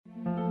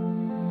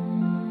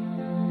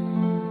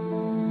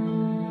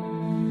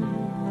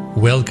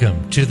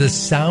Welcome to the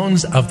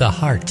Sounds of the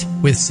Heart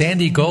with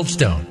Sandy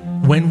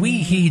Goldstone. When we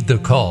heed the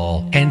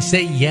call and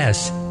say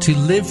yes to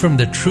live from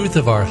the truth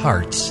of our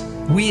hearts,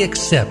 we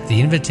accept the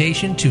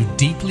invitation to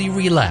deeply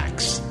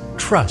relax,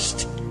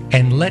 trust,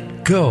 and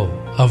let go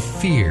of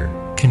fear,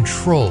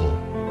 control,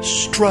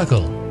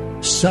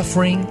 struggle,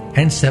 suffering,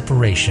 and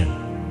separation.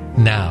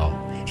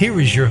 Now,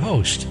 here is your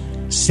host,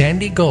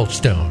 Sandy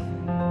Goldstone.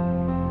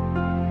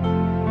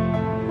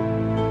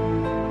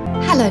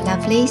 Hello,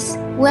 lovelies.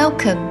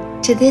 Welcome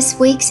to this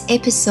week's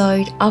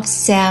episode of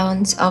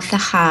Sounds of the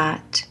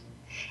Heart.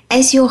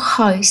 As your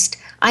host,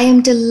 I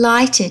am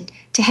delighted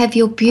to have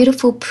your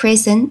beautiful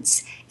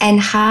presence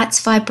and heart's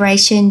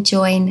vibration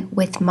join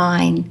with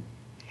mine.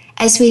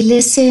 As we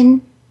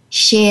listen,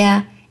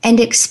 share,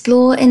 and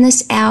explore in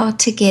this hour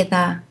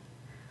together,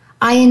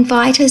 I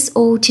invite us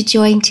all to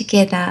join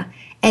together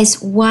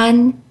as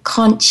one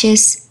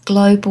conscious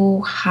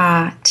global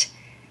heart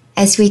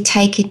as we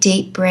take a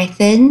deep breath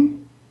in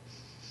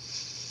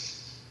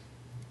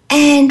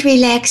and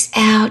relax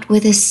out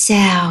with a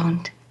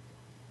sound.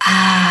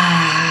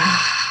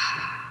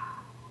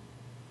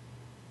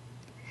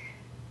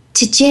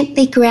 To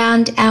gently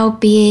ground our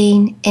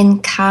being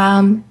in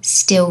calm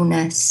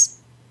stillness.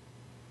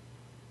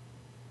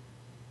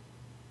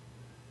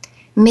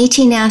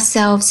 Meeting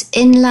ourselves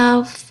in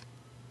love,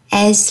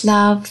 as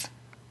love,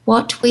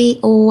 what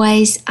we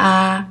always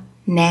are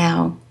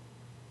now.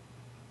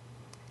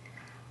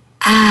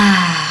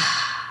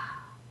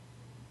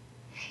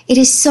 It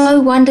is so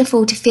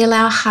wonderful to feel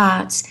our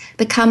hearts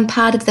become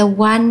part of the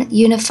one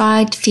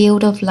unified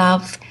field of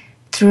love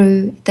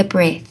through the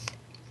breath.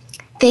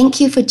 Thank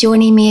you for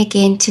joining me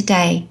again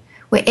today,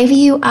 wherever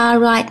you are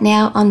right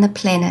now on the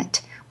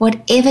planet,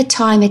 whatever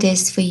time it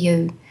is for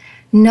you.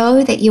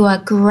 Know that you are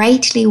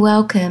greatly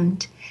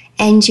welcomed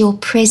and your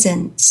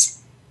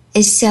presence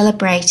is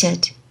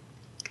celebrated.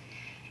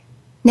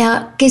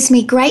 Now, it gives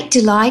me great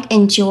delight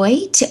and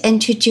joy to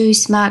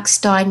introduce Mark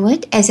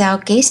Steinward as our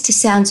guest to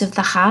Sounds of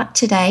the Heart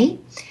today,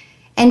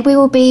 and we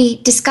will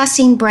be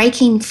discussing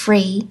breaking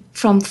free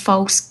from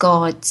false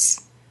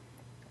gods.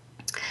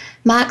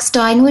 Mark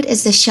Steinward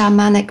is a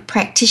shamanic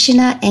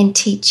practitioner and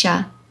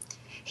teacher.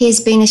 He has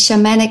been a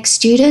shamanic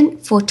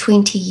student for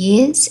 20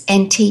 years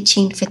and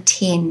teaching for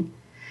 10.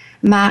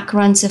 Mark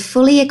runs a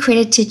fully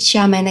accredited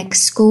shamanic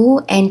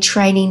school and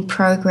training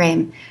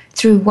program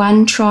through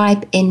One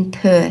Tribe in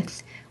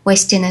Perth,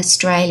 Western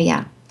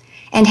Australia,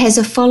 and has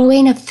a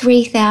following of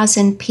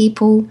 3,000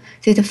 people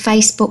through the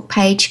Facebook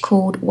page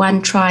called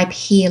One Tribe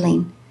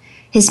Healing.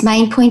 His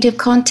main point of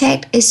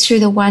contact is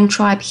through the One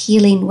Tribe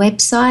Healing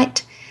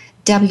website,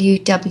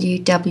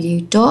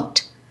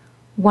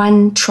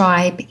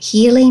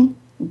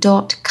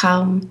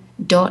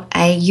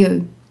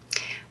 www.onetribehealing.com.au.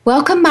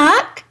 Welcome,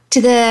 Mark, to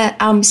the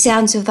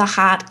Sounds of the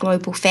Heart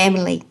global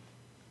family.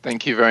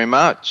 Thank you very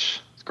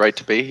much. It's great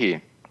to be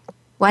here.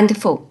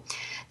 Wonderful.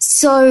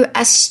 So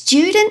a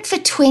student for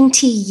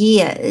 20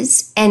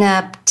 years and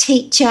a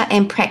teacher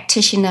and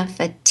practitioner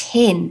for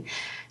 10.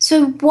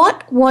 So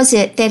what was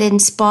it that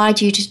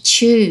inspired you to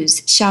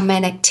choose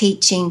shamanic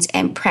teachings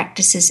and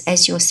practices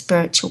as your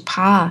spiritual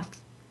path?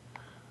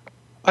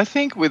 I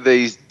think with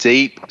these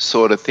deep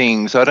sort of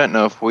things, I don't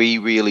know if we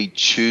really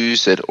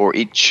choose it or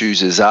it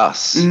chooses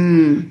us.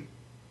 And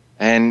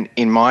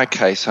in my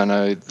case, I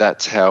know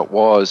that's how it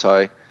was.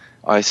 I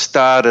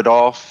started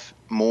off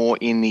more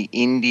in the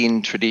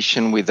Indian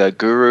tradition with a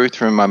guru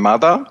through my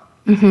mother.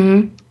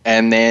 And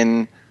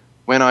then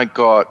when I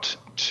got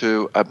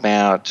to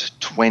about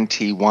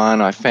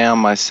 21, I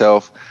found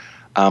myself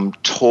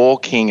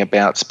talking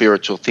about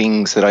spiritual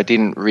things that I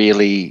didn't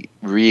really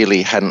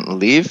hadn't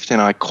lived.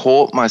 And I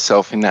caught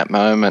myself in that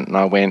moment and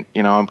I went,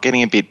 I'm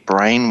getting a bit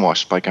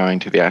brainwashed by going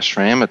to the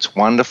ashram. It's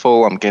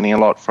wonderful. I'm getting a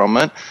lot from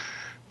it.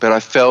 But I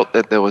felt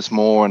that there was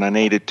more and I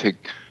needed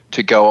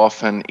to go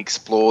off and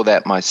explore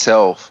that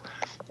myself.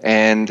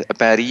 And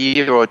about a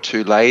year or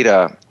two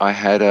later, I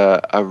had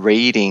a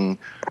reading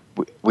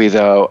with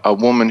a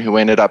woman who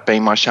ended up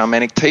being my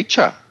shamanic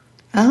teacher.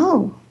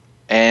 Oh.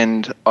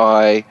 And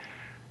I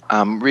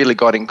really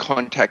got in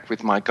contact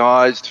with my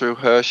guides through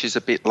her. She's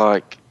a bit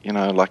like,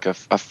 like a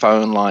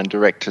phone line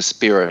direct to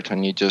spirit,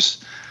 and you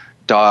just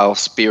dial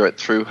spirit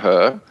through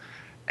her.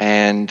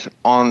 And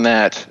on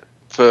that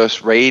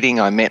first reading,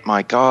 I met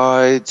my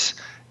guides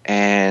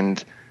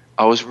and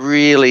I was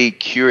really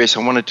curious. I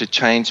wanted to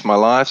change my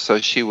life, so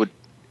she would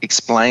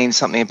explain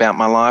something about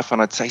my life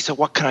and I'd say, so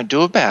what can I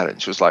do about it?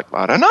 And she was like,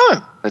 I don't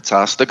know. Let's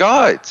ask the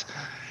guides.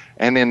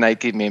 And then they'd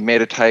give me a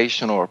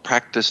meditation or a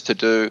practice to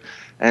do.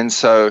 And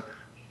so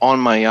on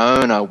my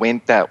own, I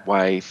went that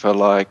way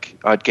for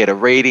I'd get a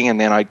reading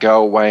and then I'd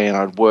go away and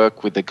I'd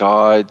work with the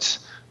guides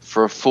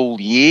for a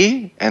full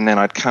year. And then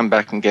I'd come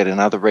back and get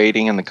another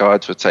reading and the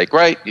guides would say,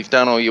 great, you've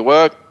done all your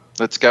work.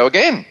 Let's go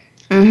again.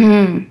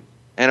 And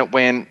it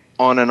went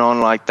on and on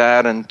like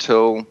that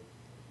until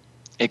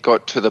it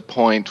got to the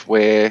point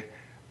where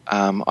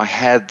I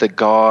had the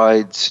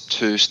guides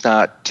to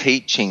start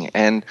teaching.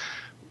 And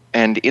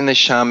in the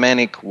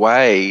shamanic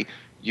way,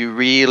 you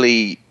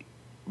really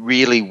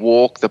really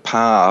walk the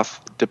path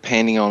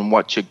depending on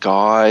what your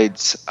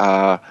guides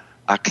are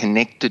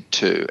connected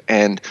to,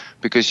 and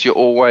because you're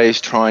always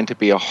trying to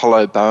be a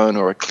hollow bone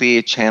or a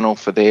clear channel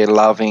for their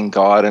loving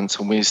guidance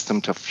and wisdom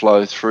to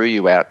flow through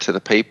you out to the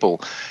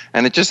people.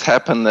 And it just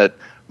happened that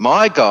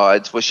my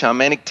guides were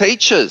shamanic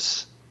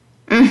teachers,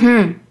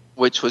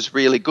 which was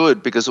really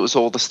good because it was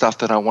all the stuff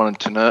that I wanted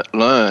to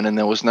learn, and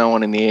there was no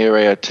one in the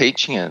area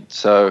teaching it.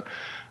 So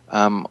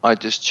I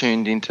just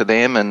tuned into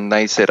them, and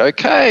they said,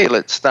 okay,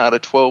 let's start a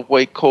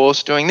 12-week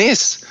course doing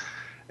this.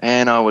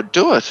 And I would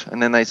do it.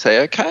 And then they'd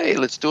say, okay,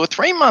 let's do a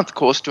 3-month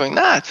course doing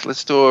that.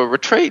 Let's do a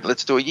retreat.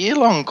 Let's do a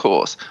year-long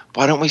course.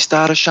 Why don't we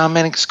start a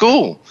shamanic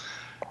school?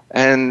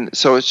 And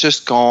so it's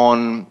just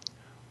gone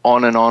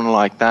on and on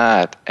like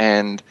that.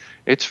 And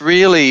it's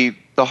really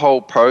the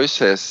whole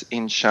process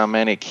in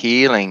shamanic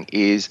healing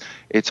is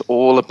it's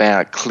all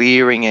about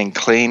clearing and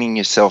cleaning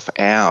yourself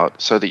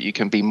out so that you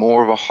can be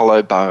more of a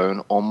hollow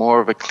bone or more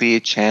of a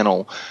clear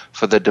channel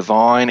for the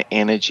divine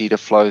energy to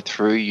flow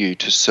through you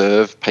to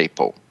serve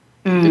people.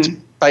 It's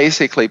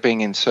basically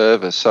being in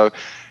service. So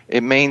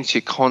it means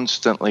you're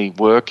constantly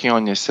working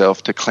on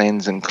yourself to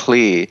cleanse and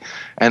clear.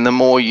 And the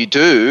more you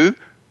do,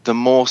 the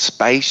more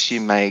space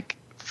you make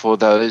for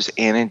those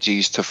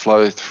energies to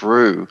flow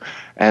through.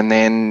 And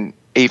then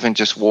even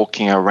just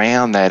walking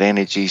around that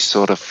energy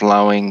sort of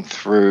flowing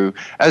through,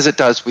 as it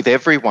does with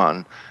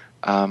everyone.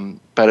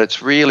 But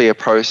it's really a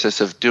process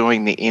of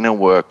doing the inner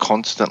work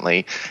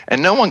constantly.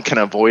 And no one can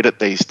avoid it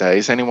these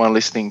days. Anyone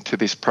listening to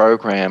this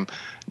program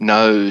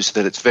knows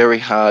that it's very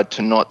hard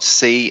to not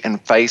see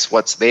and face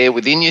what's there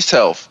within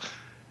yourself.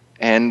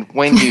 And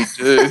when you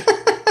do,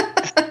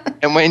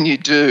 and when you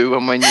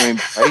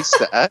embrace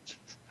that,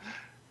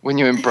 when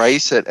you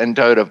embrace it and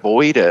don't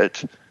avoid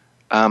it,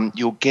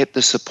 you'll get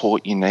the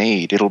support you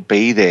need. It'll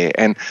be there.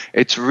 And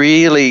it's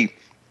really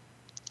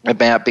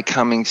about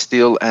becoming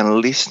still and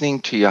listening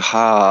to your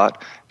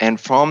heart,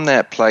 and from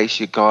that place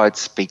your guides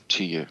speak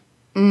to you.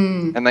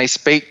 And they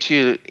speak to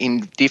you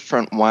in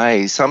different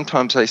ways.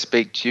 Sometimes they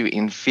speak to you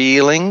in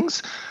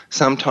feelings,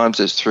 sometimes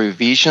it's through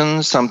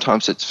visions,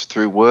 sometimes it's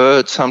through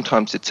words,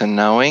 sometimes it's a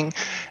knowing,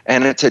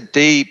 and it's a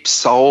deep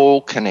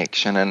soul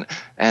connection,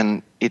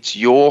 and it's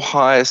your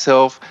higher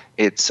self.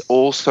 It's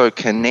also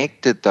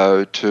connected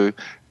though to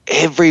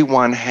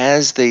everyone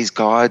has these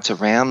guides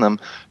around them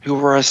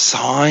who are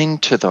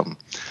assigned to them,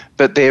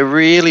 but they're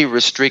really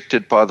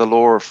restricted by the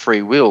law of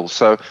free will.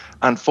 So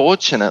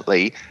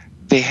unfortunately,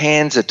 their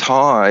hands are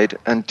tied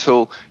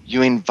until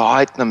you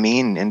invite them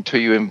in,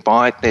 until you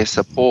invite their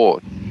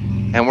support.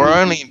 And we're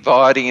only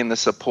inviting in the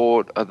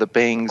support of the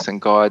beings and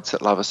guides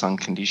that love us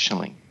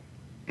unconditionally.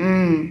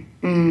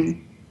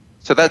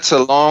 So that's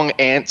a long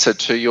answer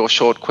to your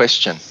short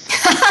question.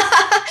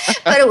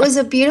 But it was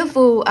a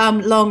beautiful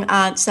long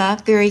answer,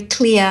 very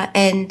clear.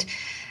 And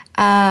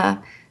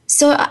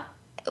so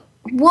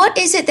what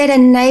is it that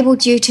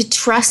enabled you to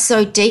trust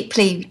so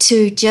deeply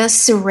to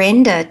just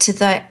surrender to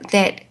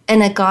that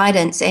inner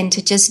guidance and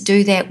to just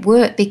do that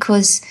work?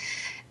 Because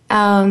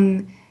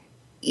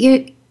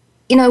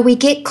you know, we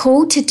get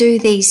called to do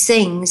these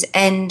things,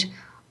 and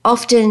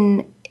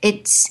often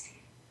it's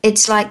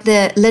like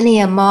the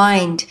linear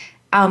mind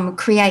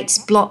creates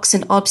blocks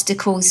and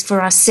obstacles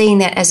for us seeing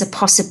that as a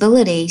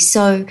possibility.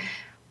 So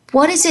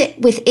what is it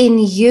within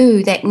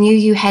you that knew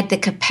you had the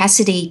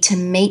capacity to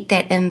meet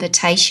that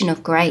invitation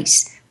of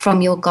grace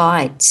from your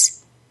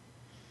guides?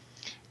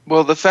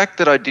 Well, the fact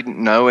that I didn't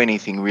know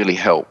anything really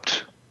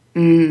helped.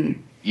 You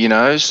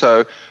know,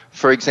 so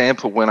for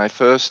example, when I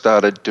first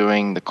started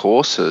doing the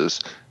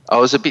courses, I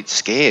was a bit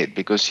scared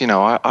because, you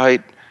know, I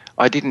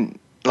didn't,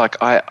 like,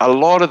 a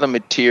lot of the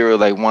material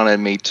they wanted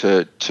me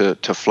to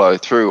flow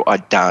through,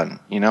 I'd done.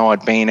 You know,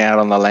 I'd been out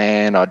on the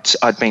land,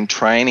 I'd been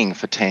training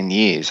for 10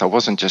 years. I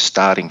wasn't just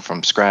starting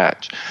from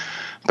scratch.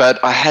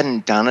 But I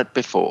hadn't done it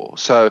before.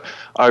 So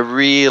I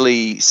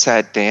really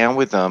sat down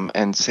with them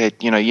and said,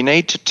 you know, you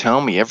need to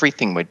tell me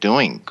everything we're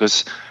doing,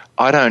 because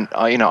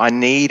I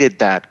needed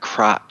that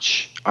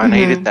crutch. I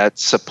needed that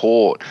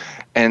support.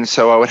 And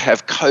so I would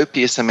have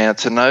copious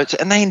amounts of notes,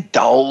 and they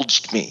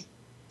indulged me,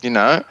 you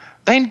know.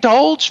 They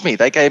indulged me.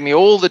 They gave me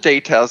all the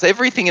details,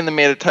 everything in the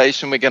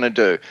meditation we're going to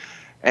do.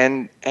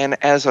 And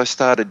as I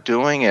started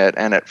doing it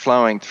and it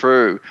flowing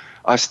through,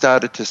 I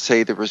started to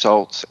see the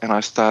results, and I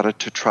started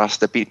to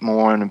trust a bit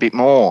more and a bit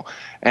more.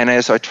 And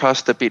as I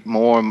trust a bit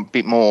more and a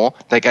bit more,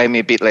 they gave me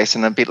a bit less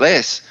and a bit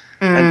less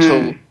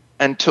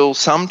until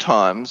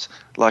sometimes,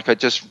 like I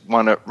just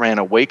ran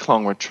a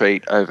week-long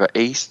retreat over the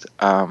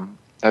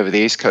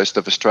east coast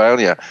of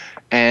Australia,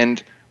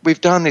 and we've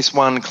done this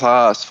one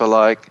class for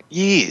like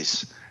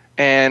years.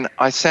 And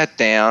I sat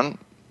down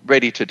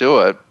ready to do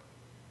it,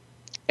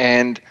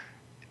 and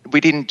we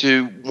didn't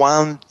do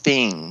one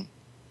thing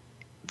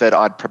that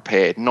I'd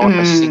prepared, not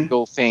a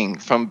single thing.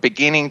 From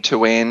beginning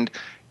to end,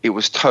 it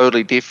was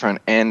totally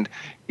different. And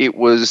it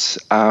was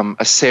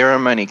a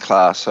ceremony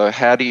class. So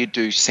how do you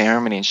do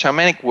ceremony? And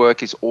shamanic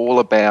work is all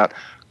about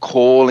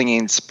calling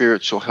in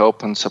spiritual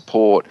help and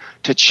support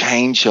to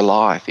change your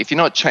life. If you're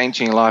not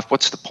changing your life,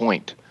 what's the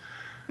point?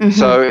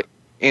 So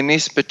in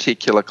this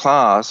particular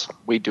class,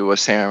 we do a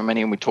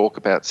ceremony and we talk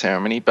about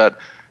ceremony, but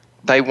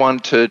they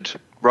wanted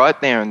right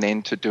there and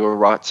then to do a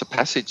rites of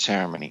passage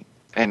ceremony,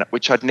 and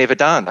which I'd never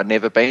done. I'd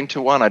never been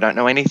to one. I don't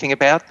know anything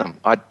about them.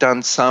 I'd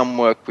done some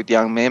work with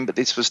young men, but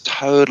this was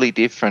totally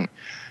different,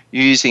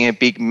 using a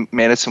big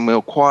medicine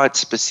wheel, quite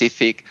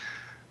specific,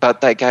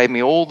 but they gave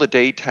me all the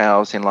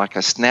details in like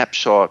a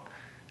snapshot,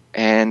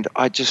 and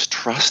I just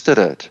trusted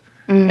it.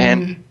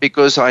 And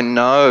because I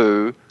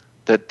know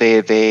that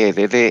they're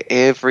there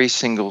every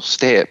single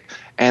step,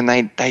 and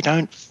they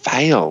don't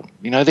fail.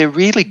 You know, they're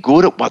really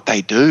good at what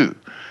they do.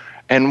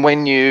 And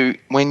when you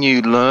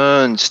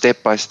learn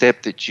step by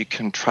step that you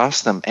can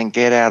trust them and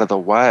get out of the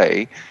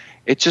way,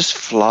 it just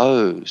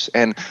flows.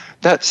 And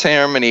that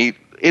ceremony,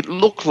 it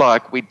looked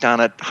like we'd done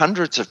it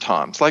hundreds of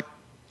times. Like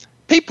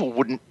people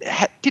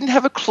didn't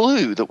have a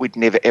clue that we'd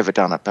never ever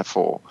done it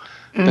before.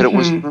 But it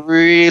was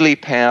really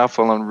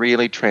powerful and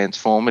really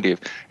transformative.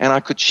 And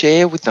I could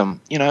share with them,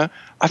 you know,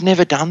 I've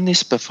never done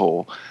this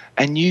before,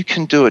 and you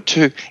can do it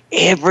too.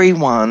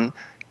 Everyone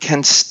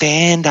can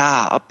stand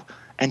up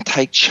and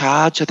take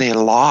charge of their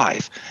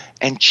life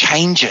and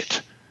change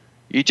it.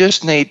 You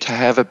just need to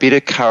have a bit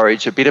of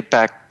courage, a bit of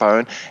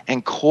backbone,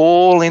 and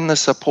call in the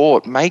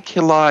support. Make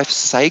your life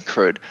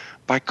sacred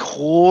by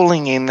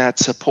calling in that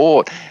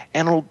support,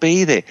 and it'll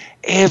be there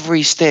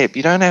every step.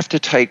 You don't have to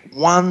take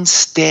one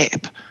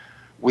step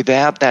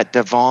without that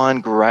divine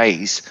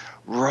grace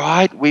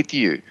right with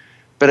you.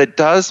 But it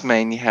does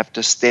mean you have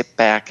to step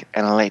back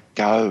and let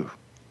go.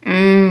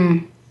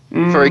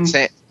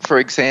 For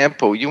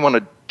example, you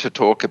wanted to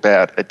talk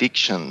about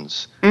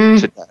addictions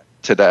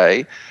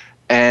today,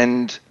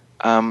 and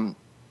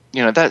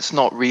you know, that's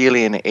not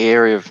really an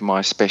area of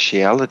my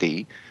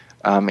speciality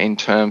in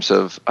terms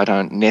of I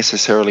don't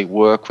necessarily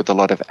work with a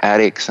lot of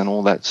addicts and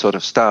all that sort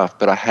of stuff,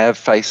 but I have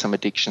faced some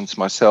addictions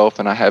myself,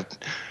 and I have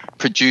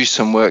produced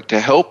some work to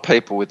help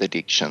people with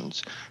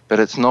addictions, but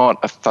it's not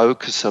a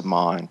focus of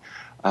mine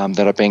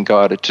that I've been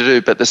guided to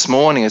do. But this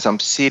morning, as I'm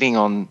sitting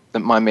on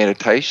my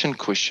meditation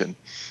cushion,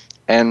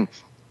 and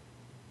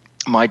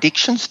my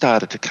addiction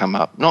started to come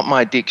up, not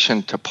my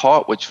addiction to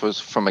pot, which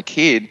was from a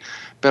kid,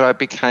 but I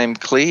became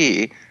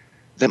clear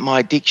that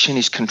my addiction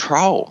is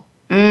control.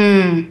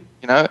 You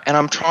know, and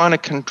I'm trying to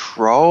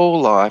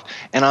control life,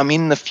 and I'm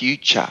in the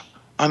future.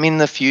 And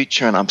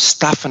I'm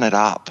stuffing it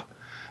up.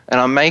 And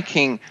I'm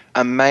making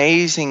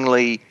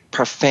amazingly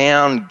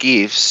profound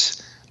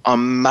gifts.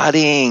 I'm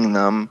muddying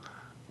them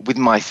with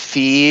my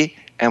fear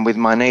and with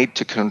my need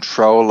to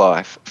control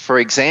life. For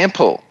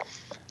example,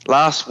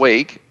 last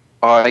week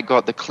I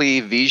got the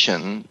clear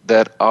vision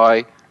that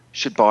I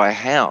should buy a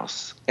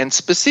house, and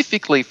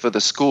specifically for the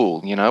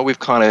school. You know, we've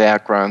kind of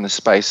outgrown the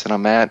space that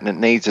I'm at, and it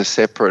needs a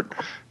separate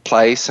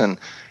place, and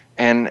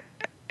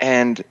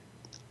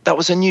that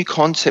was a new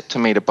concept to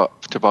me to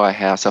buy a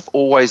house. I've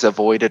always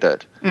avoided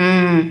it.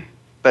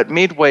 But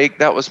midweek,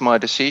 that was my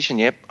decision.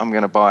 Yep, I'm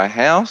going to buy a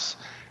house.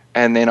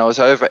 And then I was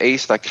over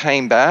East. I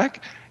came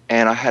back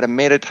and I had a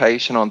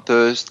meditation on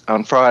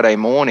Friday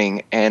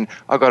morning, and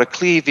I got a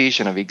clear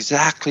vision of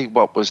exactly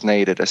what was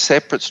needed. A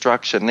separate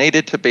structure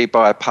needed to be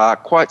by a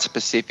park, quite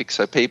specific,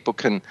 so people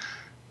can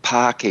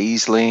park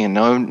easily and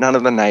none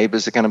of the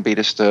neighbours are going to be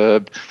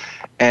disturbed.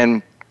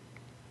 And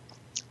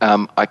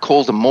I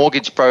called a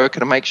mortgage broker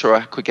to make sure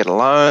I could get a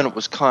loan. It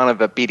was kind of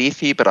a bit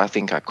iffy, but I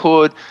think I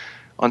could.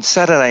 On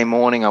Saturday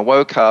morning, I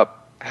woke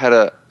up,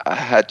 I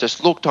had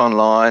just looked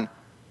online,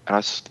 and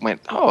I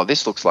went, oh,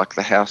 this looks like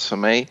the house for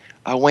me.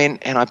 I went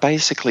and I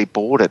basically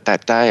bought it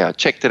that day. I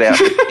checked it out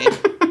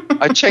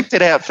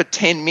for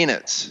 10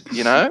 minutes,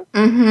 you know,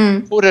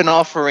 put an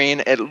offer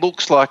in. It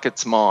looks like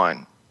it's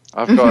mine.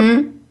 I've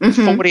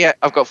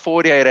got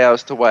 48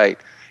 hours to wait.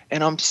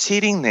 And I'm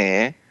sitting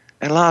there,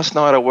 and last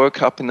night I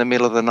woke up in the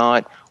middle of the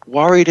night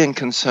worried and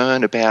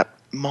concerned about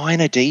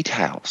minor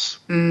details.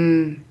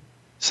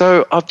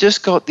 So I've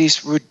just got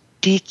this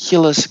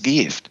ridiculous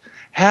gift.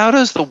 How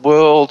does the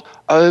world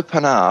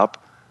open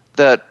up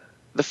that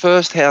the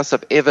first house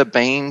I've ever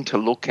been to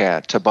look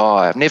at, to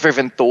buy, I've never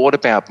even thought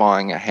about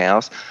buying a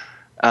house.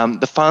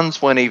 The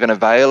funds weren't even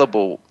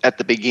available at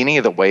the beginning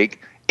of the week.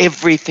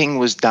 Everything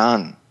was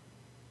done.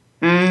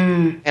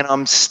 And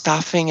I'm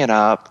stuffing it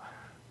up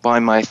by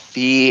my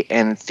fear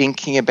and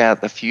thinking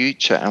about the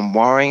future and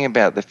worrying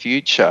about the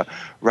future,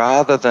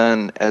 rather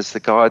than, as the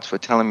guides were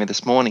telling me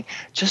this morning,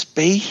 just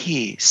be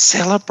here,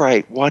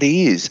 celebrate what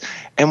is.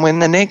 And when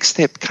the next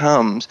step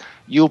comes,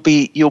 you'll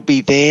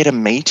be there to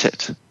meet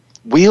it.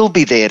 We'll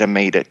be there to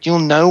meet it. You'll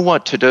know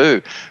what to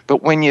do.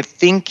 But when you're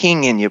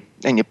thinking and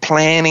you're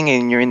planning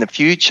and you're in the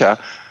future,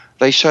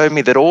 they showed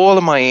me that all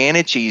of my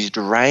energy is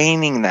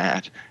draining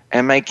that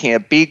and making a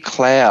big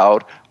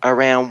cloud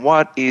around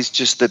what is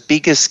just the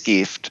biggest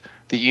gift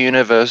the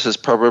universe has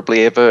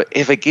probably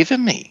ever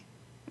given me.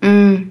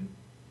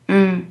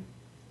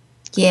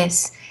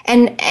 Yes.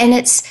 And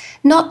it's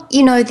not,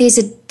 you know, there's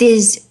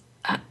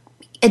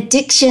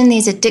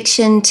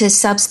addiction to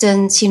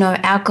substance, you know,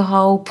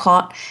 alcohol,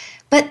 pot,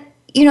 but,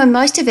 you know,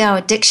 most of our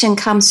addiction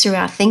comes through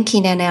our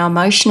thinking and our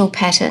emotional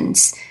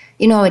patterns.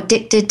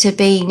 addicted to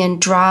being in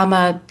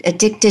drama,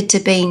 addicted to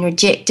being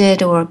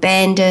rejected or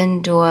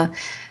abandoned, or,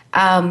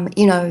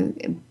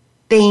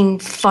 being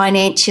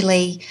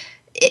financially,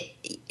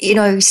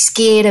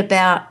 scared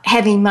about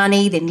having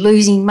money, then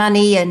losing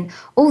money, and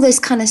all this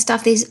kind of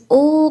stuff. There's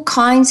all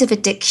kinds of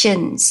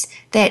addictions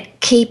that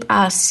keep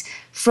us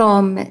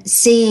from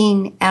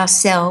seeing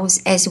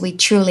ourselves as we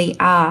truly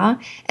are,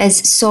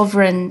 as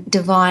sovereign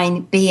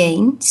divine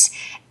beings,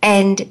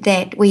 and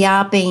that we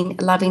are being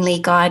lovingly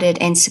guided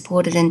and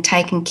supported and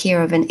taken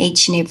care of in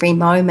each and every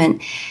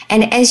moment.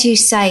 And as you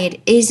say,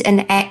 it is an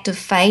act of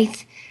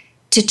faith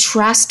to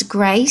trust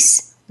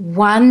grace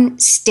one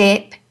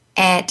step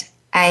at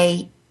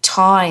a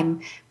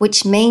time,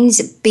 which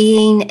means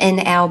being in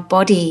our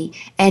body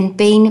and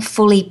being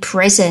fully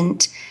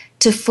present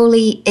to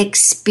fully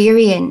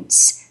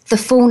experience the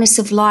fullness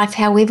of life,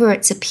 however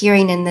it's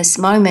appearing in this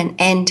moment.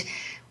 And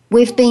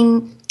we've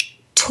been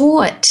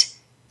taught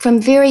from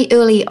very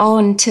early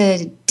on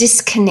to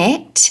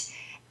disconnect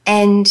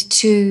and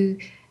to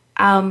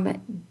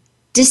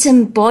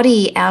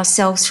disembody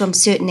ourselves from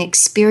certain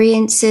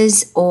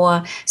experiences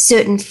or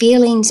certain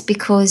feelings,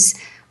 because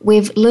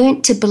we've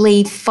learnt to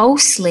believe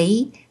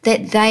falsely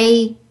that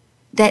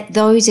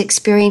those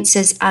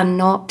experiences are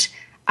not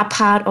a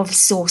part of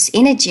source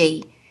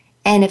energy.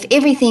 And if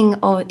everything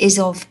is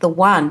of the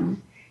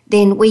one,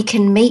 then we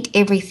can meet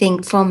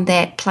everything from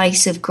that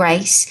place of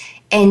grace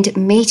and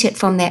meet it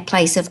from that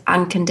place of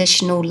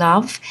unconditional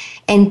love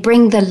and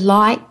bring the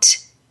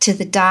light to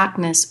the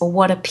darkness, or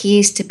what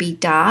appears to be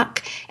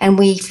dark, and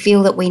we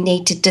feel that we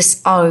need to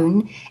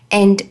disown,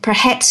 and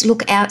perhaps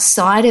look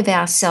outside of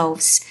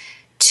ourselves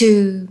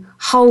to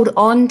hold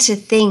on to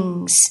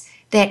things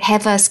that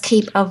have us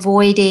keep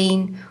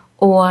avoiding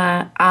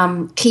or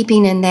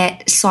keeping in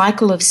that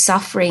cycle of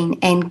suffering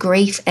and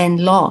grief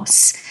and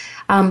loss,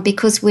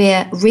 because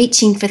we're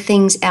reaching for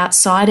things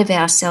outside of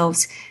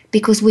ourselves,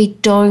 because we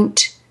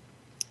don't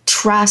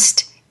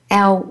trust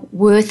our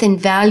worth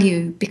and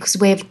value, because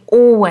we've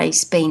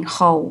always been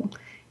whole.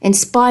 In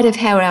spite of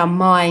how our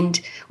mind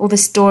or the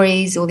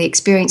stories or the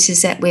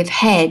experiences that we've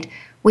had,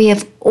 we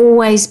have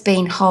always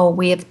been whole.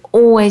 We have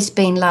always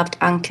been loved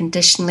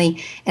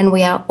unconditionally, and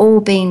we are all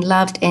being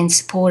loved and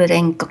supported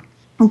and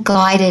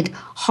guided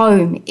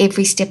home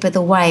every step of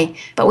the way.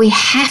 But we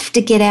have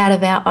to get out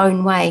of our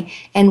own way,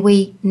 and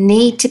we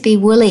need to be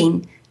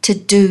willing to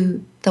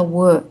do the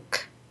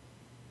work.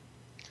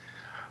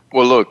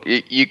 Well, look,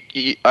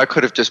 I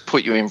could have just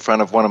put you in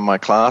front of one of my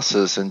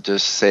classes and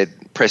just said,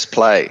 press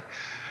play.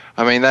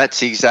 I mean,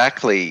 that's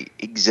exactly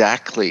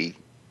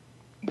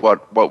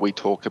what we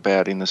talk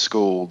about in the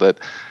school, that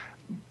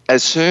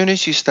as soon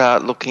as you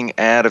start looking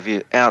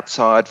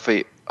outside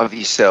of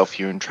yourself,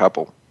 you're in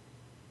trouble.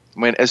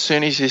 As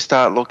soon as you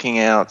start looking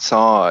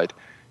outside,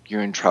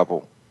 you're in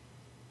trouble,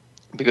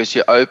 because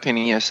you're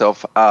opening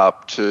yourself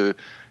up to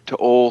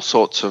all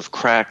sorts of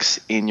cracks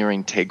in your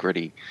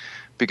integrity,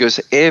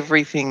 because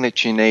everything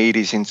that you need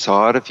is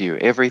inside of you.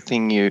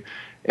 Everything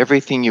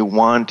you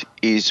want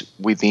is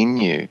within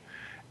you.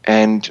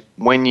 And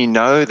when you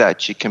know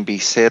that, you can be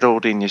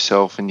settled in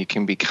yourself, and you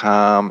can be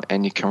calm,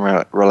 and you can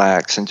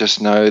relax, and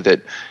just know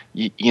that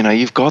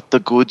you've got the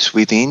goods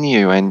within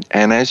you. And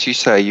as you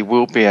say, you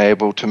will be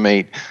able to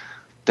meet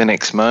the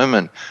next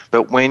moment.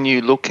 But when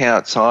you look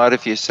outside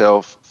of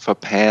yourself for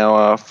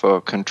power,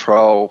 for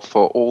control,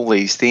 for all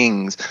these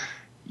things,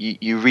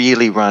 you're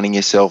really running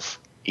yourself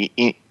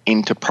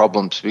into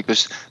problems,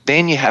 because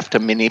then you have to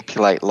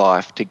manipulate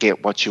life to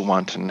get what you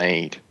want and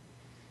need.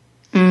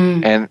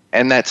 And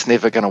that's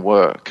never going to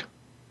work.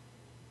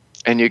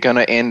 And you're going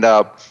to end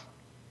up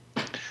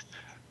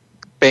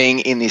being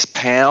in this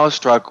power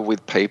struggle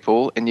with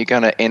people, and you're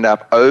going to end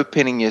up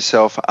opening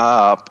yourself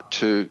up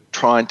to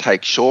try and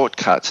take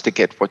shortcuts to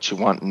get what you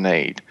want and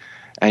need.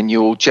 And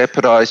you'll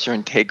jeopardize your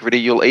integrity.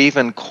 You'll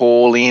even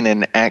call in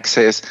and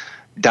access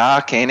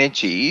dark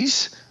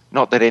energies,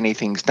 not that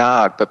anything's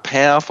dark, but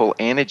powerful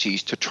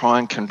energies to try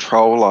and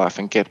control life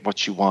and get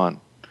what you want.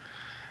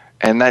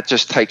 And that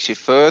just takes you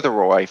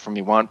further away from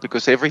your want,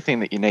 because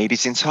everything that you need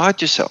is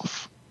inside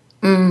yourself.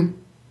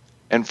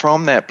 And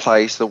from that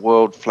place, the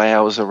world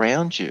flowers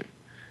around you.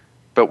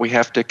 But we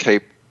have to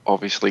keep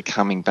obviously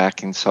coming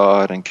back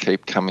inside and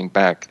keep coming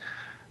back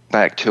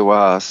to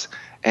us,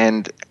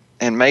 and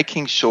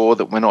making sure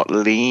that we're not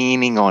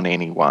leaning on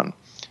anyone.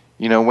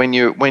 When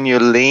you're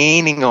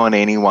leaning on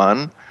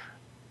anyone,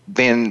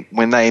 then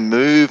when they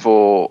move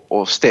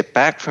or step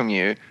back from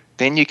you,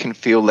 then you can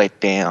feel let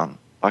down.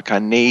 Like, I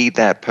need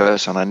that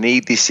person, I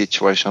need this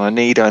situation, I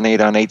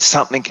need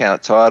something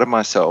outside of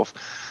myself.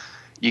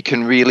 You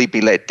can really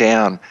be let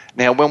down.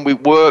 Now, when we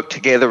work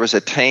together as a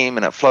team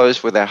and it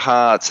flows with our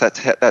hearts,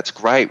 that's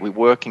great. We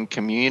work in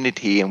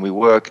community and we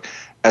work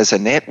as a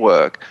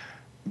network,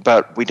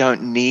 but we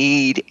don't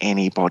need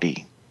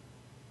anybody.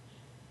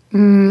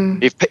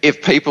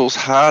 If people's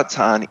hearts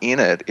aren't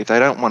in it, if they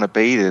don't want to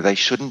be there, they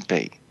shouldn't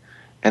be.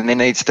 And there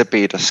needs to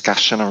be a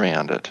discussion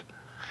around it.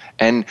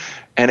 And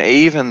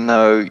even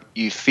though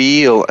you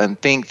feel and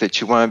think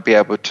that you won't be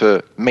able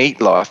to meet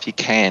life, you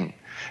can.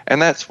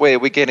 And that's where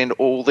we get into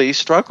all these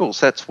struggles.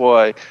 That's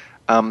why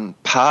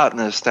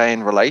partners stay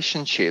in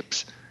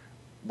relationships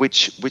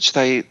which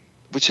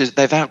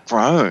they've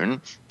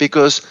outgrown,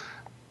 because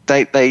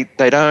they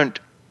don't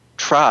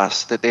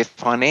trust that their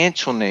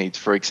financial needs,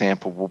 for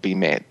example, will be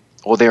met,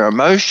 or their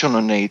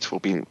emotional needs will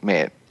be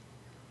met.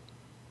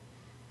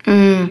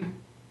 And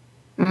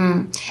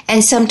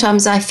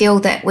sometimes I feel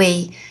that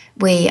we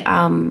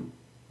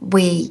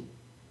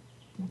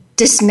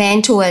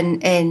dismantle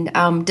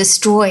and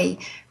destroy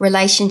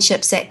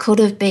relationships that could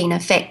have been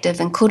effective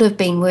and could have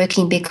been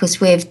working, because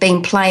we've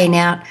been playing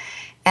out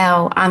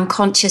our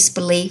unconscious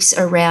beliefs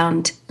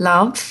around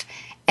love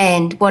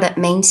and what it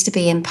means to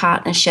be in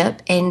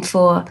partnership. And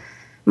for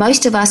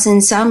most of us,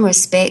 in some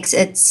respects,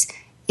 it's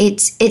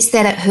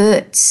that it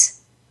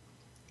hurts,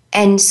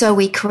 and so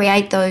we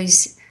create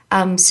those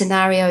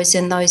scenarios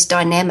and those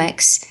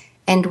dynamics,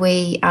 and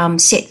we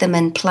set them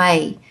in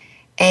play.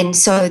 And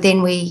so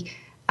then we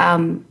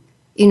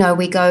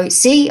we go,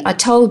 see, I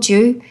told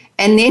you,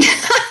 and then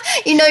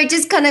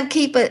just kind of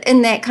keep it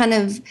in that kind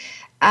of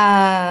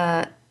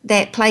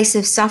that place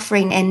of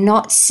suffering, and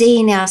not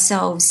seeing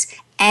ourselves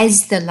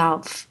as the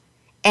love,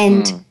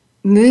 and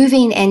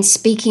moving and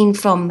speaking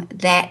from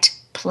that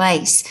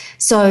place.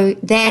 So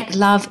that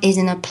love is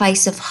in a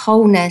place of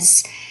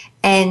wholeness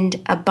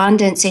and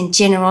abundance and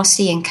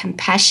generosity and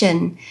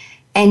compassion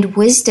and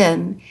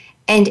wisdom,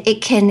 and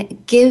it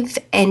can give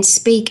and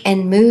speak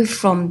and move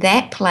from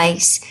that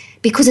place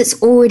because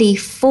it's already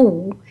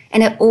full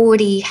and it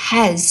already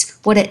has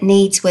what it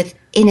needs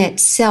within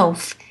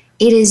itself.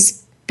 It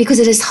is because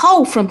it is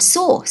whole from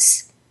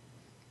source.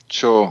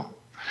 Sure.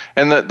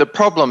 And the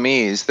problem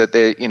is that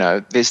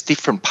there's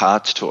different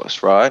parts to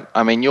us, right?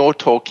 I mean, you're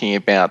talking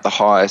about the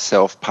higher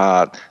self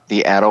part,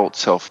 the adult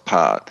self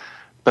part,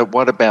 but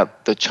what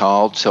about the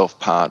child self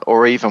part,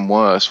 or even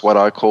worse, what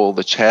I call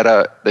the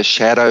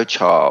shadow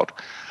child,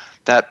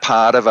 that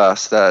part of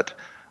us that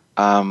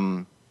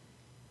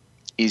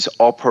is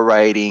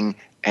operating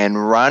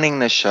and running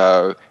the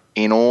show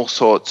in all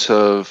sorts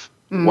of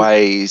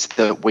ways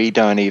that we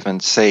don't even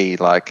see,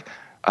 like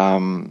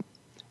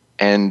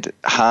and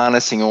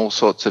harnessing all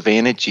sorts of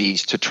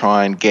energies to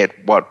try and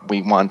get what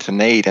we want and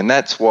need. And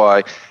that's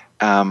why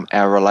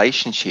our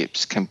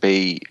relationships can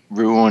be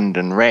ruined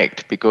and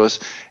wrecked, because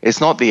it's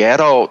not the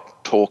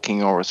adult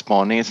talking or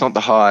responding, it's not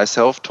the higher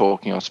self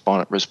talking or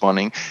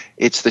responding,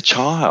 it's the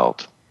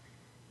child.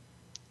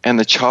 And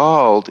the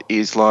child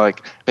is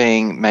like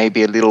being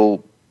maybe a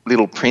little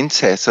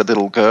princess, a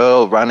little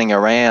girl running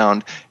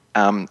around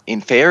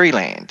in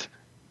fairyland,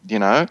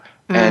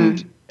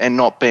 and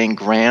not being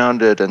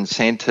grounded and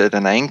centered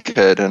and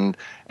anchored, and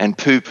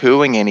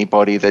poo-pooing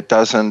anybody that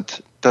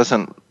doesn't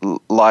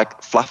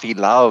like fluffy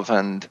love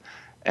and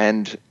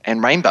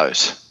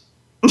rainbows.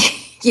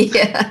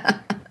 Yeah.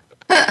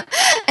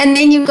 And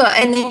then you've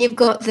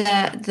got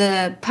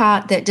the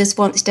part that just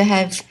wants to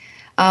have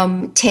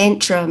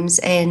tantrums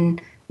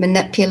and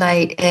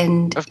manipulate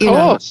and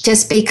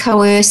just be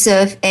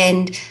coercive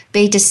and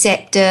be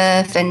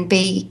deceptive and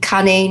be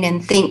cunning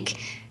and think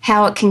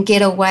how it can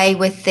get away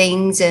with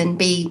things and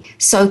be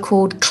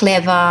so-called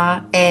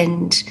clever,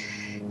 and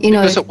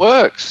because it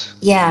works.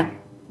 Yeah.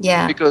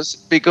 Because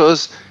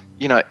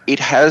it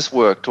has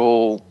worked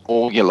all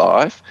your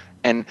life,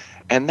 and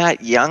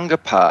that younger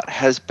part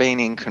has been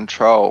in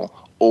control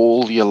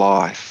all your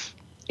life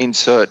in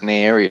certain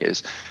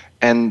areas.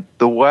 And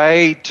the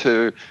way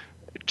to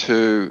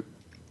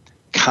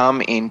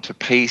come into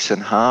peace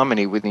and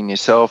harmony within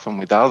yourself and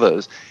with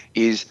others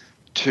is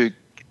to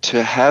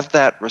have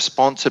that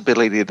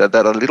responsibility that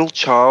a little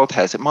child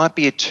has. It might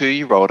be a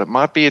 2-year-old, it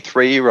might be a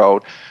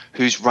 3-year-old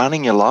who's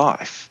running your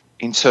life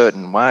in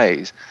certain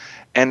ways.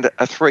 And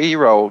a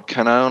 3-year-old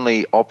can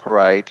only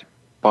operate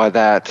by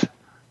that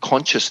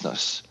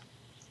consciousness.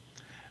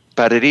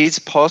 But it is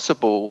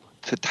possible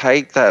to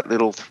take that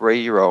little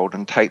 3-year-old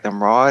and take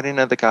them right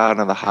into the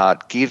garden of the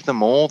heart, give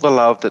them all the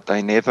love that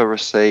they never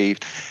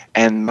received,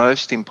 and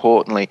most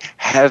importantly,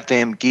 have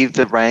them give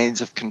the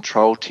reins of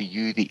control to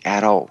you, the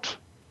adult.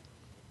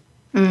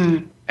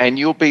 And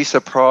you'll be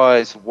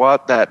surprised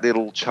what that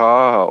little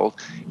child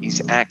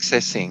is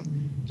accessing,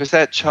 because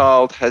that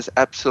child has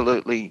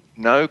absolutely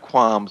no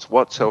qualms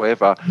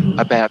whatsoever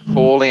about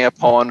calling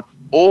upon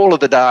all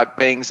of the dark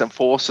beings and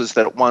forces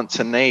that it wants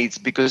and needs,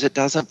 because it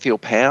doesn't feel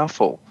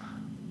powerful.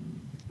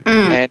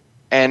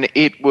 And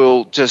it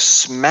will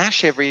just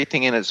smash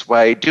everything in its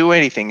way, do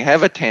anything,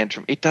 have a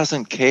tantrum. It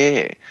doesn't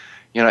care.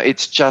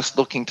 It's just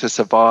looking to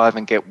survive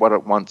and get what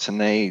it wants and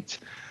needs.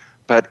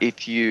 But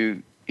if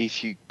you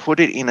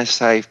put it in a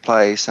safe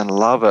place and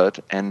love it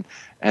and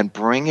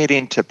bring it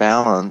into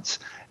balance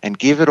and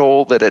give it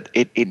all that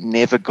it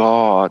never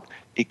got,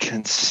 it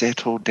can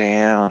settle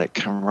down, it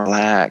can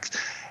relax,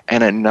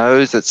 and it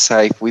knows it's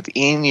safe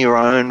within your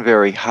own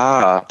very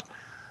heart,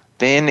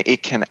 then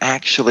it can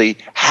actually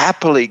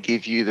happily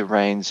give you the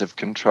reins of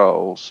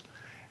controls.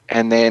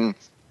 And then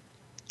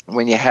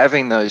when you're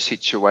having those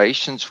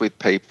situations with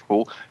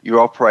people,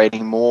 you're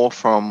operating more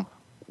from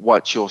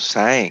what you're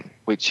saying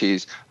which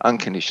is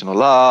unconditional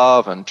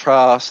love and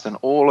trust and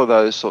all of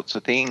those sorts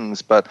of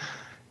things. But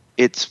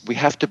we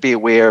have to be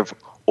aware of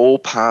all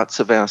parts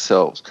of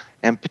ourselves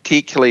and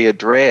particularly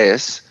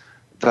address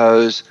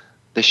the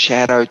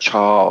shadow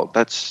child.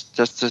 That's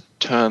just a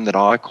term that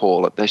I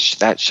call it,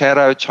 that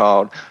shadow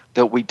child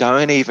that we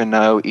don't even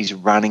know is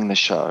running the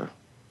show.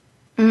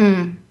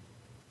 We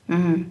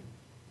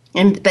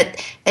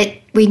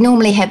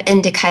normally have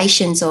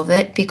indications of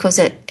it because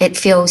it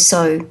feels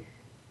so,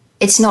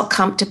 it's not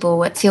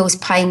comfortable, it feels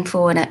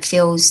painful, and it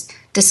feels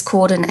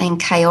discordant and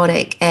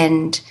chaotic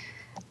and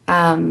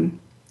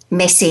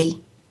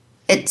messy.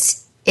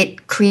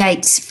 It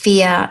creates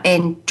fear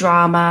and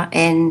drama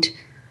and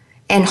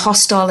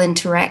hostile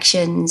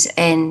interactions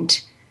and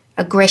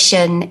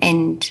aggression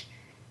and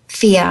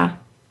fear,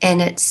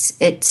 and it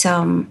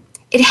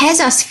has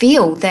us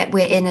feel that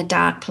we're in a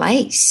dark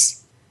place.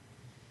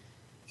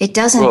 It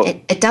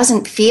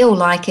doesn't feel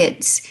like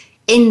it's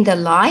in the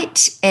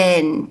light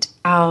and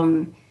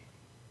kind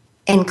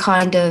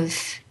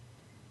of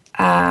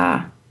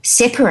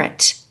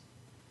separate.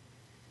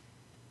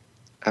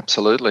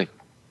 Absolutely.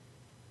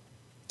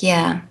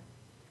 Yeah.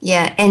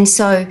 And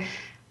so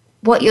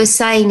what you're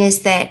saying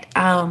is that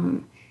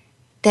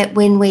that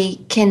when we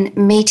can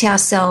meet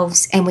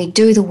ourselves and we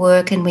do the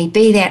work and we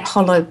be that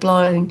hollow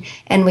blown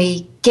and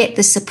we get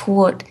the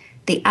support,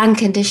 the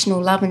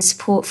unconditional love and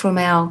support from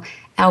our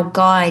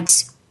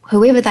guides,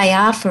 whoever they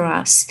are for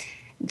us,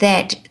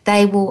 that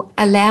they will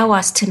allow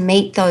us to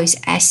meet those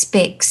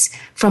aspects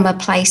from a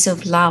place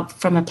of love,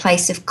 from a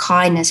place of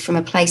kindness, from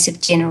a place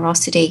of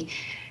generosity,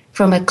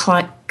 from a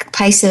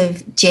place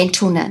of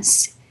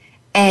gentleness,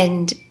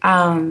 and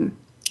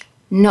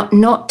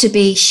not to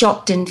be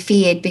shocked and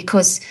feared,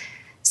 because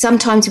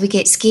sometimes we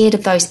get scared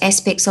of those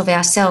aspects of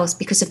ourselves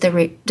because of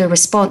the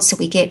response that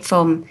we get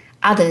from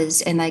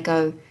others, and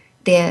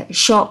they're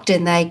shocked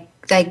and they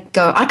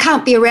go, I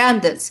can't be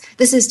around this.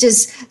 This is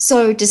just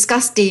so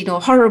disgusting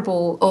or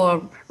horrible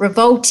or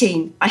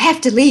revolting. I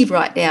have to leave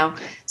right now.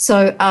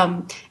 So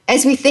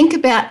as we think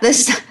about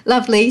this,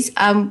 lovelies,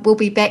 we'll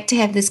be back to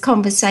have this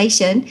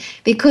conversation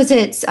because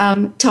it's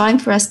time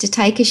for us to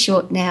take a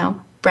short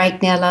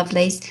break now,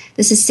 lovelies.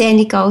 This is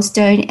Sandy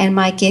Goldstone and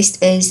my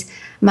guest is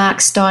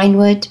Mark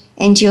Steinward,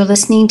 and you're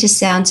listening to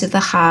Sounds of the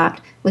Heart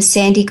with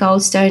Sandy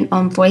Goldstone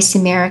on Voice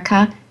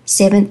America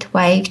 7th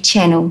Wave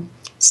Channel.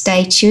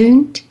 Stay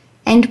tuned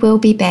and we'll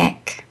be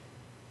back.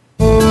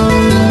 The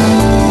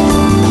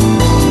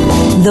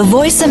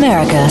Voice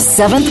America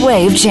 7th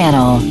Wave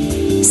Channel.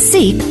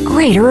 Seek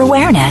greater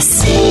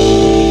awareness.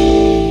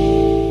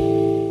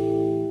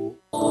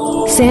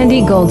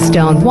 Sandy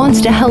Goldstone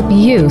wants to help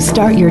you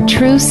start your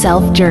true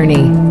self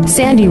journey.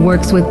 Sandy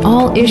works with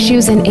all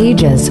issues and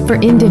ages for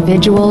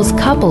individuals,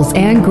 couples,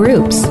 and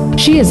groups.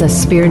 She is a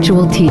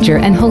spiritual teacher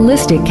and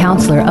holistic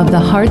counselor of the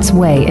Heart's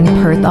Way in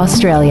Perth,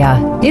 Australia.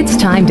 It's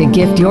time to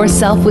gift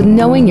yourself with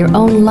knowing your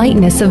own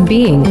lightness of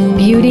being,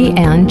 beauty,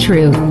 and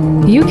truth.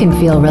 You can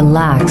feel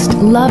relaxed,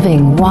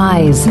 loving,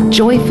 wise,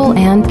 joyful,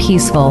 and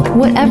peaceful,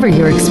 whatever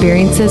your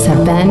experiences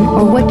have been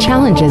or what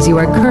challenges you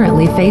are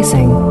currently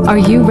facing. Are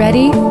you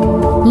ready?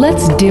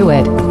 Let's do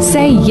it.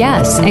 Say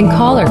yes and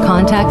call or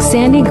contact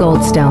Sandy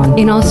Goldstone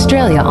in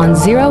Australia on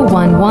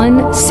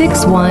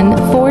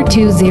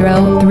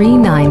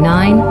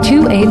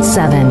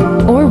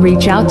 011-61-420-399-287 or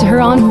reach out to her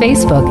on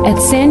Facebook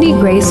at Sandy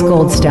Grace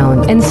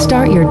Goldstone and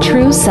start your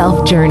true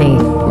self journey.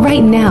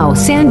 Right now,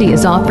 Sandy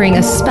is offering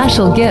a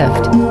special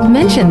gift.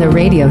 Mention the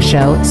radio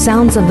show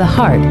Sounds of the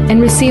Heart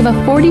and receive a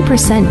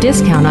 40%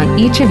 discount on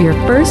each of your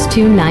first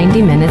 2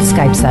 90-minute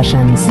Skype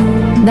sessions.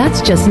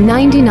 That's just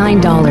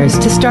 $99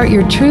 to start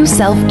your true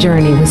self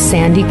journey with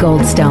Sandy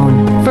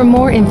Goldstone. For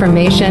more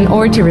information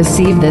or to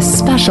receive this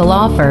special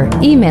offer,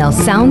 email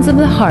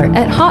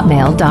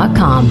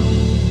soundsoftheheart@hotmail.com.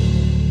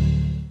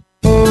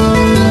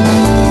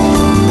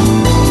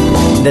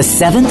 The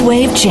 7th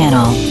Wave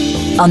Channel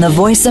on the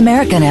Voice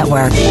America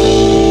Network.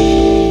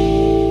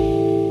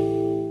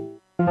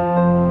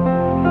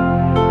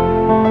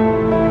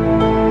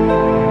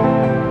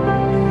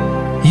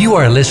 You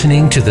are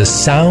listening to the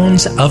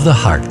Sounds of the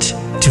Heart.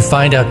 To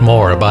find out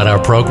more about our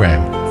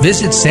program,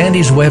 visit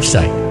Sandy's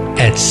website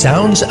at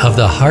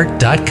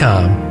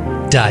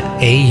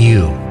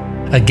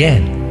soundsoftheheart.com.au.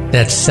 Again,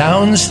 that's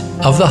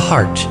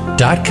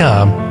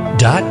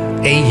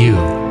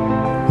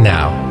soundsoftheheart.com.au.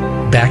 Now,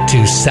 back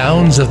to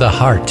Sounds of the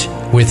Heart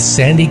with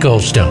Sandy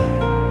Goldstone.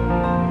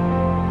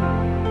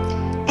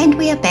 And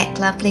we are back,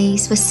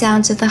 lovelies, with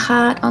Sounds of the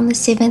Heart on the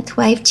 7th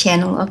Wave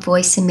Channel of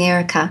Voice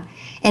America.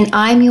 And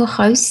I'm your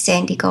host,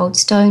 Sandy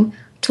Goldstone,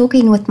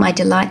 talking with my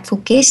delightful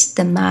guest,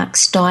 the Mark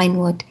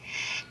Steinward.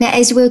 Now,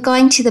 as we were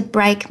going to the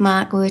break,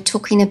 Mark, we were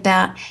talking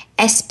about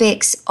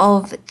aspects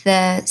of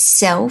the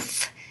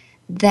self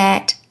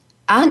that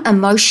aren't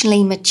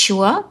emotionally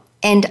mature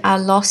and are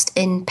lost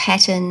in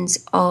patterns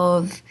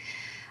of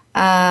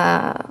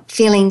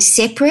feeling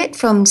separate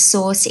from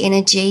source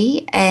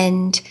energy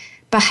and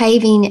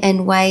behaving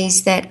in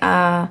ways that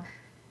are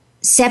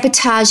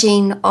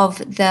sabotaging of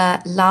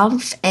the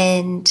love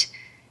and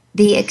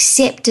the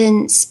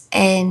acceptance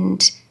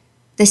and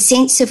the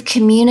sense of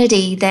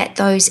community that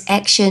those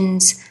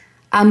actions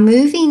are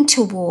moving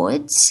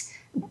towards,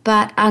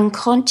 but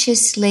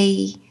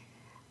unconsciously,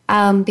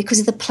 because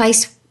of the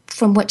place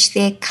from which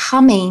they're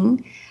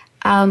coming,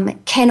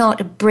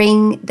 cannot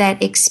bring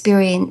that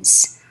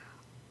experience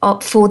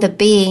for the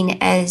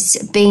being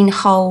as being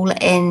whole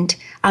and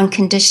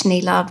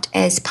unconditionally loved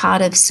as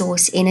part of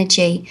source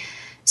energy.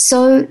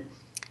 So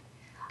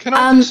can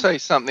I just say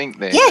something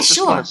there? Yeah, I just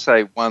sure. want to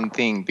say one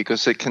thing,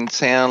 because it can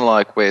sound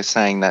like we're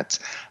saying that's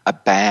a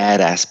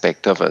bad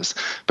aspect of us.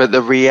 But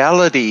the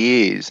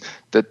reality is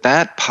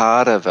that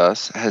part of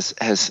us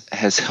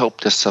has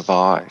helped us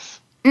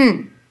survive.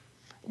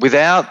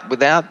 Without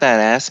that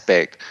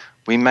aspect,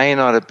 we may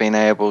not have been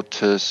able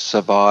to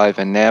survive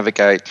and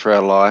navigate through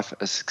our life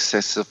as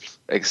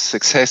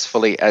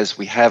successfully as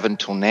we have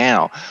until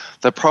now.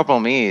 The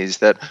problem is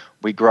that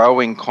we grow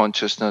in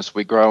consciousness,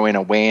 we grow in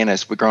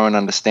awareness, we grow in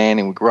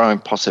understanding, we grow in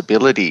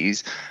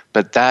possibilities,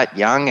 but that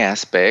young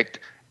aspect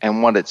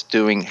and what it's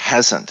doing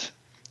hasn't.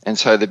 And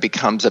so there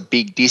becomes a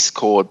big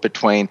discord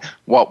between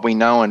what we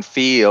know and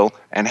feel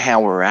and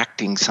how we're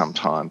acting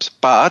sometimes.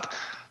 But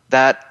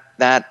that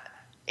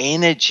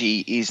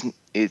energy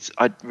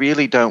I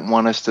really don't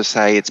want us to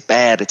say it's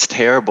bad, it's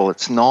terrible.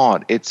 It's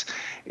not. It's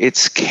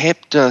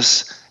kept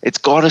us, it's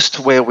got us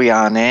to where we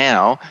are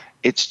now.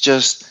 It's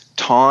just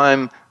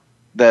time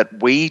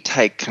that we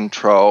take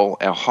control,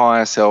 our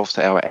higher self,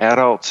 our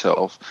adult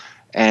self,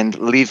 and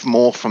live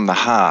more from the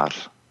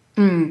heart.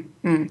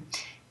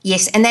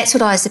 Yes, and that's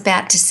what I was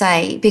about to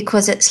say,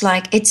 because it's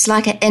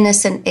like an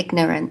innocent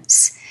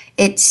ignorance.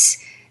 It's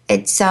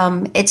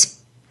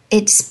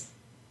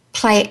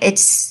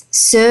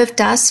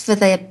served us for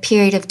the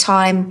period of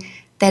time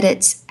that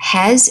it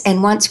has,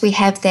 and once we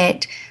have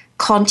that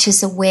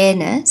conscious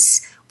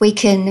awareness, we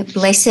can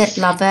bless it,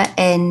 love it,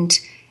 and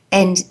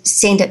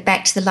send it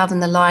back to the love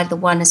and the light, the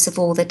oneness of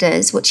all that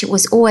is, which it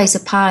was always a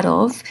part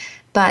of,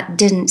 but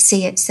didn't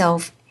see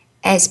itself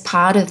as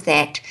part of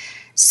that.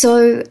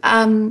 So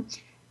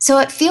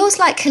it feels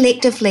like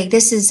collectively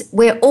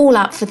we're all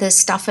up for this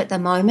stuff at the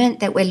moment,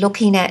 that we're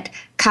looking at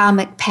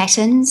karmic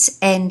patterns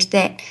and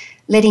that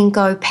letting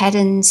go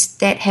patterns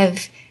that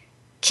have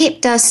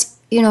kept us,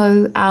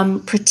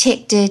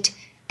 protected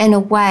in a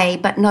way,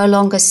 but no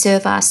longer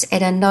serve us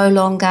and are no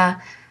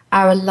longer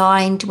are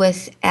aligned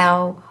with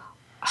our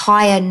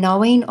higher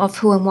knowing of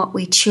who and what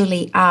we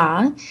truly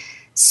are.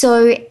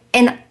 So,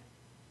 and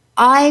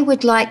I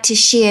would like to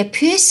share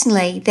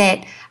personally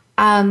that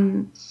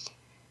I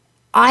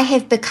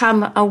have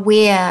become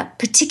aware,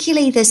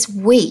 particularly this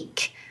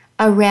week,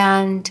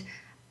 around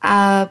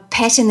a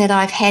pattern that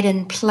I've had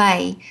in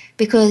play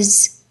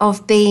because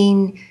of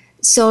being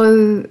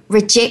so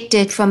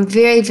rejected from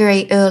very,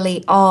 very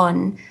early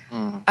on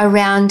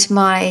around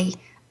my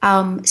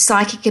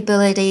psychic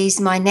abilities,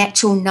 my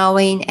natural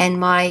knowing and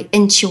my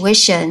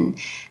intuition,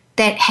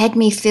 that had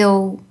me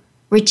feel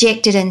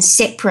rejected and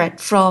separate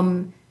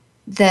from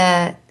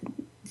the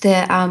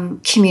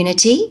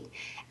community.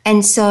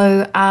 And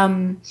so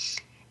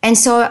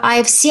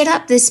I've set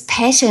up this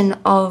pattern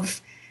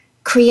of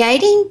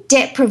creating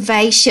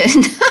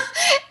deprivation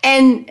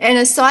and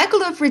a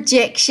cycle of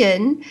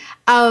rejection,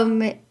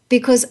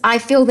 because I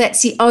feel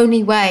that's the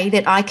only way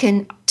that I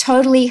can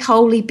totally,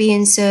 wholly be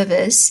in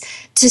service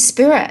to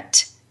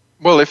spirit.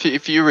 Well,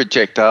 if you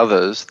reject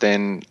others,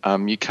 then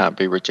you can't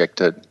be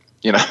rejected,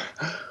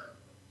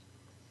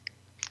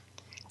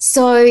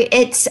 So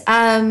it's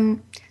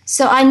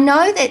so I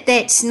know that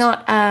that's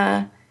not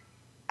a.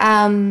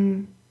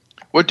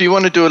 Well, do you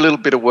want to do a little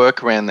bit of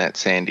work around that,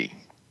 Sandy?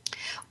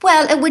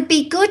 Well, it would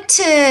be good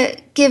to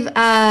give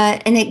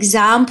an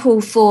example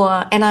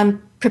for, and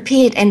I'm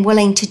prepared and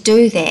willing to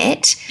do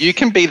that. You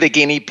can be the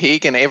guinea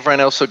pig and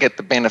everyone else will get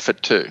the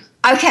benefit too.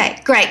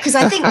 Okay, great, because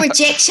I think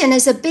rejection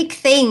is a big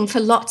thing for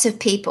lots of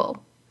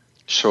people.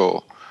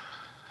 Sure.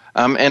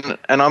 And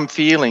I'm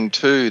feeling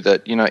too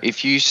that,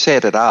 if you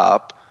set it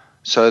up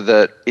so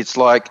that it's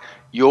like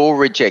you're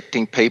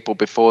rejecting people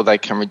before they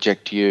can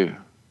reject you.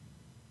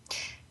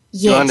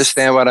 Yes. You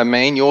understand what I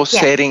mean? You're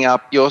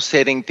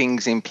setting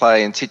things in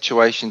play and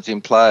situations in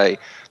play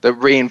that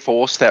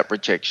reinforce that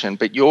rejection,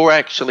 but you're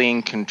actually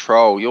in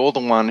control. You're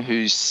the one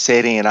who's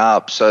setting it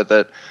up so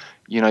that,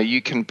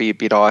 you can be a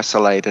bit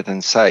isolated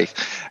and safe.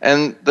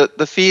 And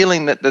the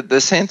feeling that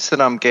the sense that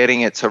I'm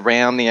getting, it's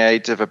around the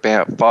age of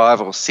about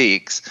 5 or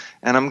 6,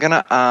 and I'm going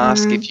to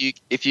ask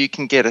if you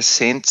can get a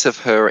sense of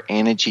her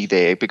energy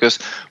there, because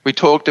we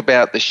talked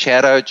about the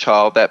shadow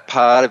child, that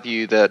part of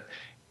you that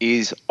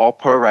is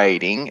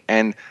operating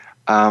and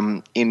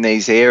in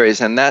these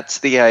areas, and that's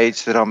the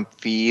age that I'm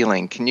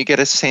feeling. Can you get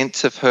a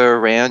sense of her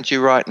around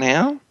you right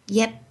now?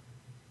 Yep.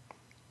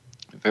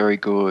 Very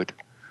good.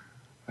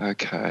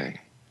 Okay.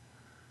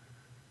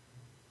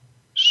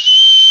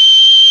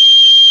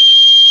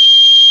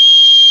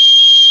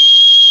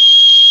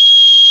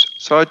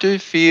 So I do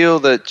feel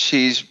that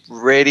she's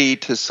ready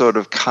to sort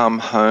of come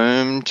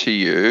home to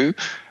you,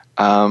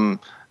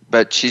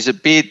 but she's a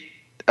bit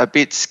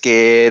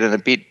scared and a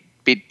bit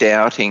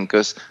doubting,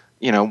 because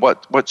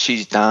what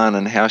she's done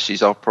and how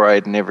she's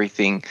operated and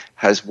everything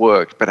has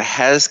worked, but it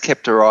has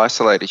kept her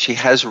isolated. She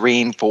has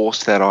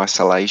reinforced that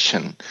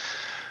isolation.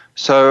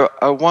 So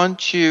I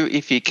want you,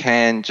 if you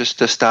can, just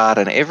to start,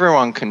 and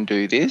everyone can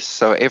do this,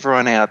 so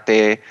everyone out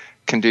there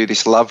can do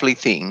this lovely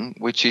thing,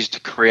 which is to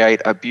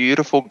create a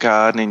beautiful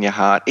garden in your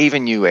heart,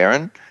 even you,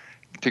 Erin,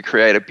 to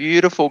create a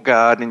beautiful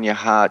garden in your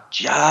heart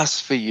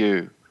just for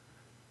you,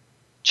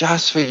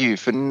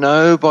 for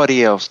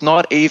nobody else,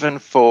 not even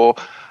for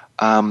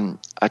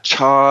a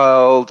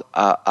child,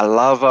 a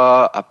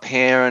lover, a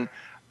parent,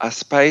 a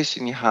space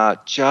in your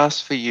heart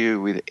just for you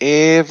with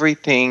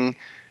everything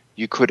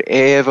you could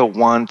ever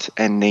want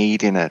and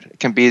need in it. It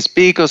can be as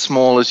big or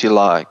small as you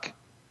like.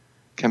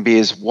 It can be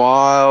as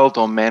wild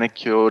or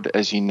manicured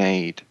as you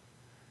need.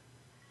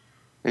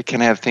 It can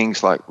have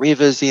things like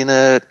rivers in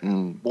it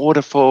and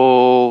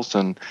waterfalls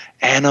and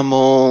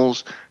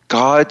animals,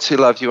 guides who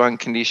love you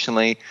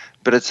unconditionally,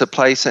 but it's a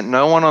place that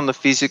no one on the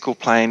physical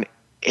plane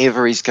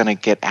ever is going to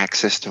get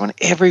access to, and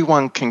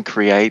everyone can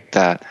create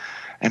that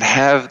and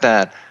have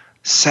that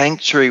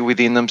sanctuary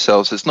within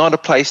themselves. It's not a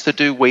place to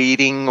do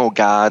weeding or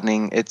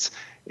gardening. It's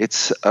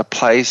a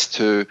place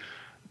to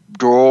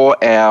draw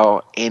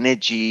our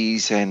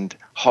energies and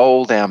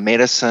hold our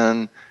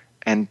medicine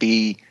and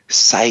be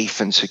safe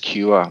and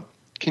secure.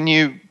 Can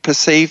you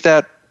perceive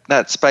that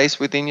space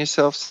within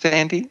yourself,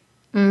 Sandy?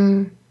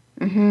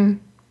 Mm-hmm.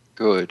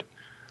 Good.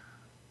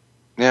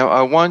 Now,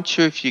 I want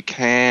you, if you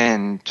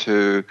can,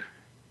 to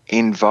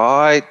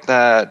invite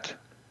that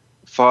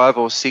 5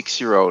 or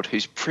 6 year old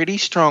who's pretty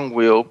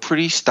strong-willed,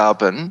 pretty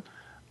stubborn,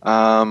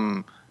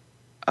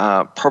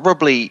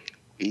 probably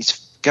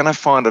is going to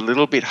find a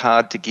little bit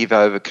hard to give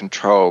over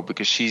control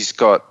because she's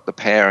got the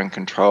power and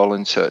control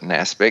in certain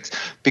aspects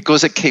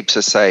because it keeps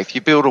her safe.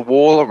 You build a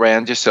wall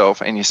around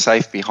yourself and you're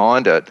safe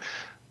behind it,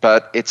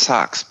 but it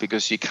sucks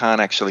because you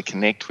can't actually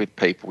connect with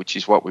people, which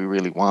is what we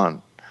really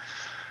want.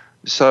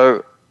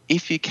 So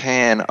if you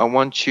can, I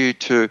want you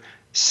to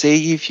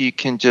see if you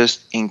can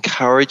just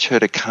encourage her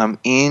to come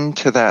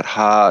into that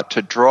heart,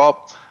 to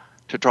drop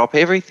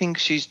everything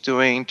she's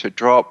doing, to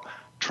drop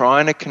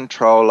trying to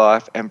control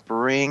life and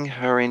bring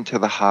her into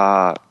the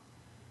heart.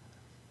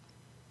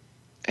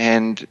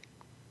 And,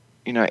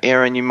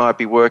 Erin, you might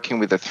be working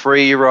with a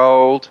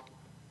 3-year-old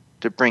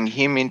to bring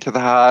him into the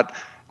heart.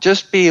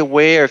 Just be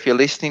aware, if you're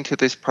listening to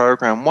this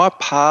program, what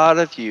part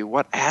of you,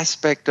 what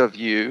aspect of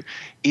you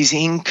is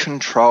in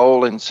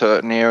control in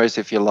certain areas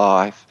of your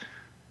life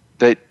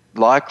that,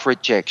 like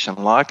rejection,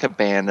 like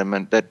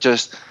abandonment, that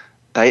just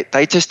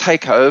they just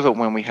take over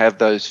when we have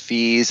those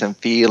fears and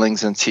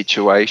feelings and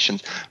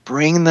situations.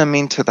 Bring them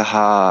into the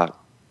heart.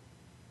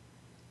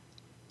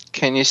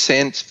 Can you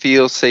sense,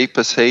 feel, see,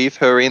 perceive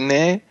her in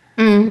there?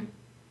 Very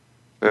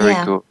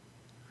good.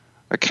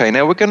 Okay,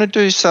 now we're going to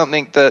do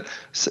something that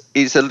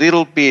is a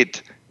little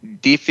bit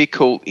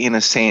difficult in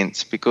a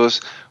sense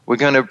because we're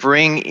going to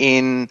bring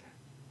in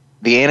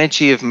the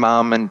energy of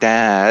mum and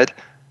dad,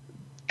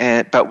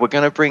 but we're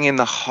going to bring in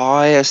the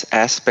highest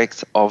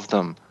aspects of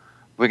them.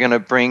 We're going to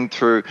bring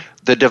through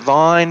the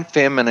divine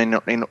feminine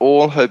in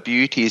all her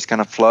beauty is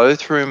going to flow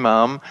through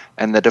mum,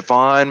 and the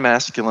divine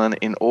masculine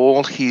in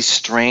all his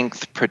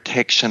strength,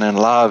 protection and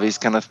love is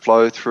going to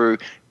flow through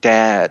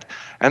dad.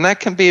 And that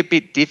can be a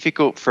bit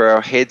difficult for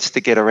our heads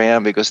to get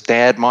around because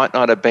dad might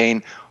not have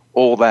been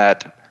all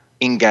that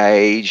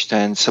engaged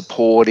and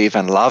supportive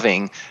and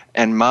loving,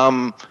 and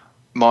mum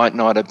might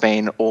not have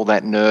been all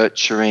that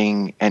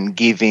nurturing and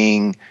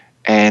giving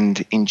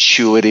and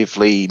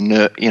intuitively,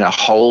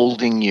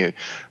 holding you.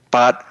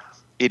 But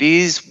it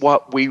is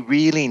what we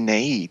really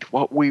need.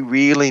 What we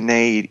really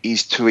need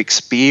is to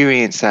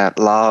experience that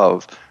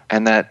love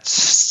and that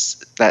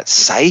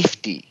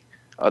safety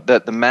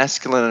that the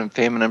masculine and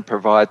feminine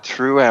provide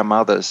through our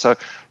mothers. So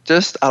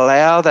just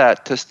allow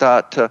that to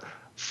start to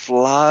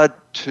flood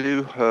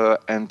to her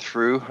and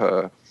through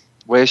her,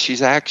 where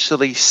she's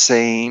actually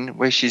seen,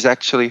 where she's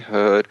actually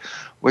heard,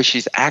 where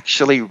she's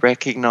actually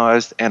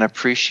recognized and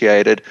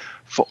appreciated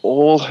for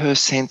all her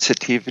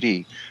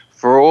sensitivity,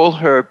 for all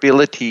her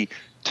ability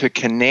to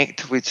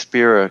connect with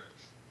spirit.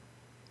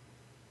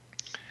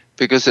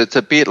 Because it's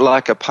a bit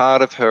like a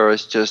part of her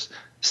has just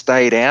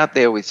stayed out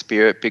there with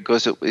spirit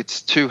because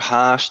it's too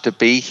harsh to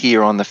be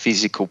here on the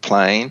physical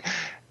plane,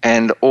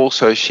 and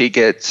also she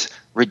gets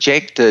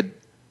rejected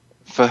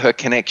for her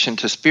connection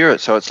to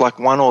spirit. So it's like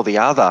one or the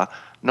other,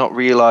 not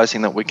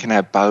realizing that we can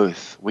have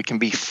both. We can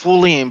be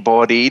fully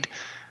embodied,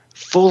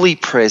 fully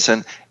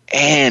present,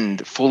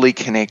 and fully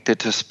connected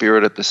to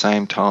spirit at the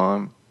same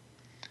time.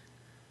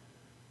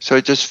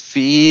 So just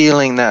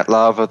feeling that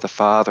love of the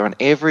Father, and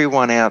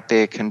everyone out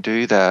there can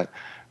do that.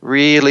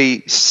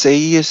 Really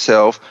see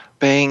yourself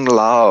being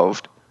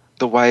loved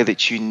the way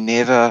that you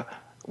never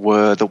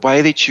were, the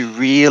way that you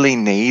really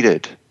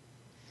needed.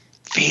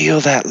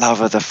 Feel that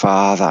love of the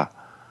Father,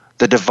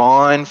 the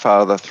divine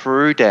Father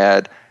through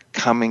Dad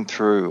coming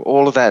through,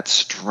 all of that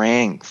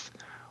strength,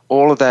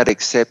 all of that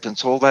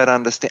acceptance, all that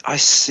understanding. I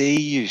see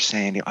you,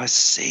 Sandy, I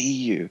see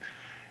you.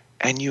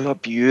 And you are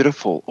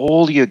beautiful,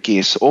 all your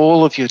gifts,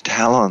 all of your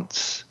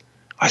talents.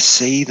 I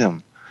see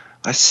them.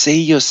 I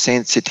see your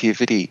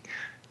sensitivity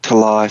to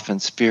life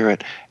and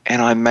spirit,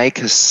 and I make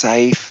a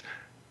safe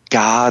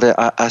guard,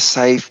 a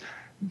safe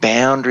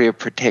boundary of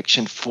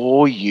protection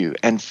for you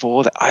and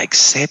for that. I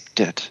accept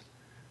it.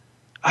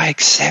 I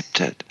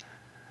accept it.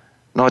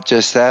 Not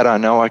just that, I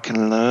know I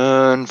can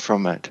learn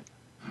from it.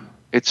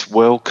 It's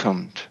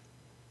welcomed.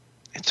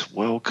 It's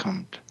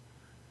welcomed.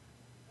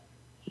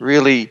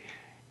 Really,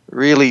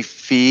 really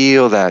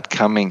feel that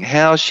coming.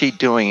 How's she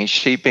doing? Is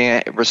she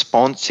being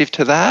responsive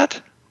to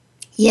that?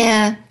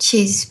 Yeah,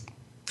 she's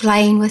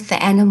playing with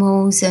the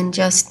animals and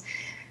just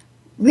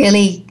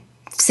really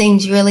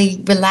seems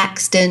really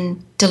relaxed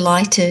and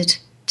delighted.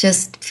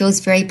 Just feels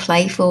very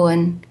playful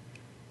and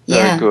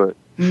yeah. Very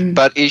good.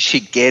 But is she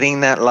getting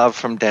that love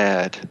from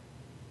Dad?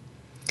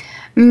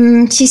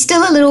 She's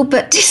still a little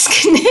bit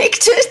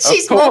disconnected.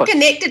 She's more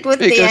connected with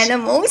the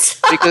animals.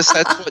 Because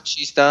that's what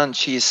she's done.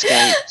 She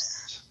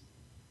escapes.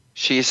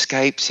 She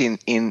escapes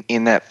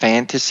in that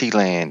fantasy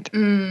land.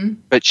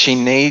 But she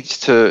needs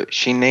to,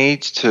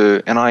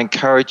 and I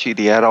encourage you,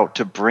 the adult,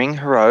 to bring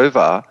her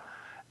over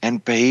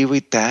and be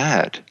with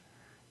Dad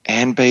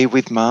and be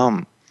with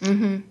Mum.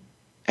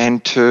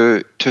 And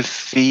to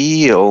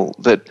feel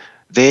that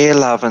their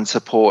love and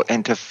support,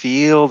 and to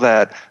feel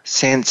that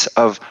sense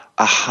of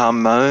a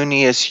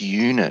harmonious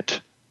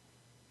unit.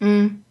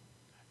 And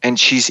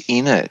she's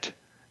in it.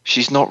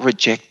 She's not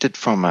rejected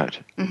from it.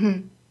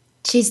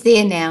 She's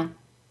there now.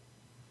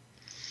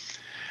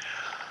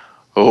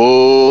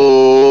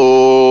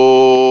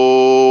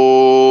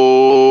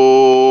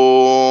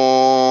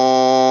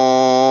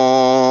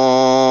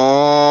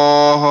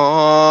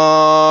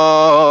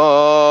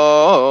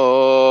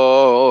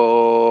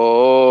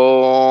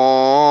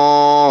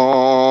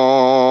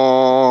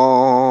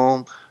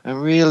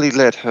 And really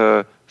let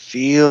her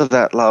feel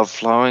that love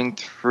flowing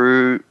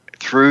through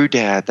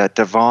Dad, that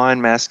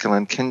divine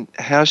masculine.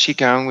 How's she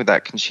going with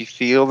that? Can she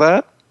feel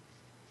that?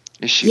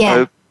 Is she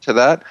open to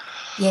that?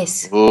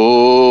 Yes.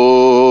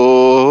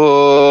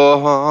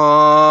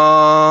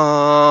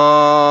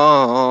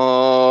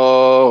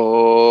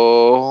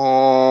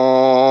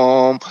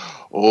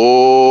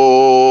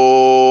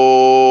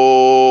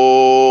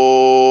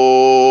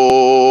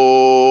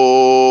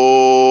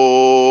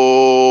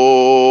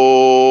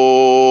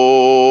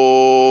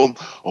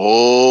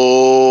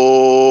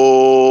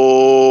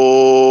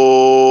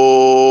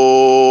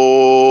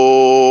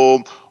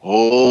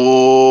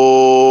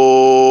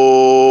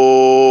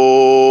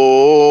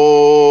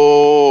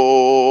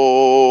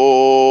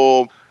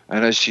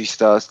 She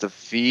starts to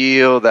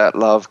feel that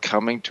love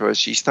coming to her,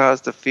 she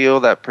starts to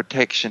feel that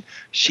protection,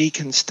 she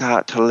can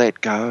start to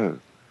let go,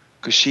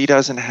 because she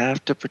doesn't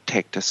have to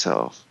protect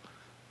herself.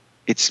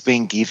 It's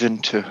been given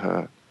to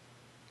her.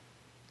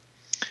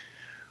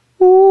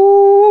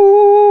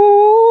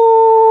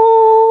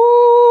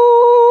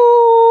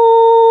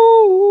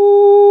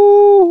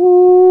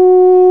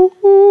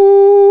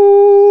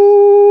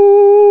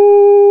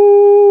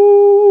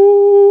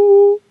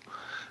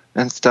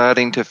 And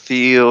starting to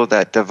feel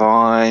that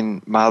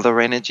divine mother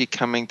energy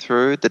coming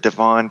through, the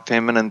divine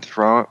feminine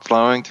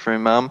flowing through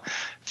Mum,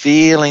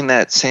 feeling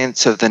that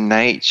sense of the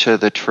nature,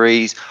 the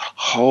trees,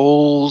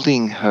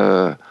 holding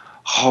her.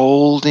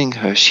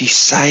 She's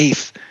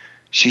safe.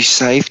 She's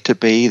safe to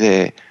be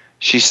there.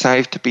 She's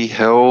safe to be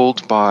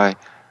held by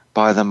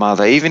the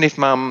mother. Even if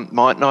Mum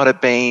might not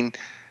have been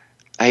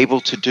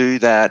able to do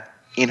that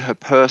in her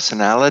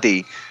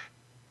personality,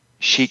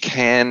 she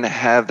can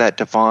have that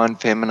divine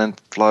feminine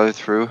flow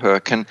through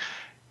her. Can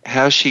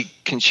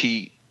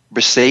she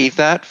receive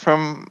that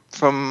from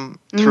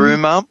through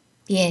Mum?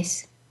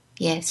 Yes.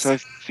 So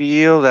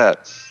feel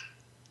that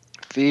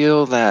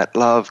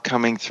love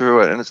coming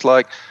through it, and it's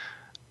like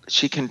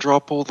she can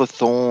drop all the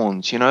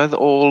thorns,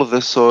 all of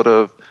the sort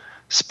of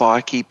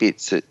spiky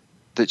bits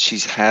that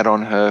she's had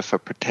on her for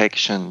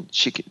protection.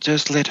 She can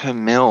just let her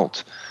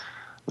melt.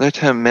 Let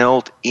her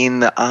melt in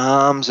the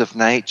arms of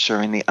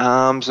nature, in the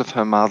arms of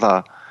her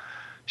mother.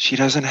 She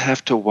doesn't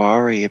have to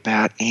worry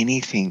about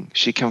anything.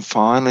 She can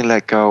finally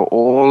let go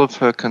all of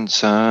her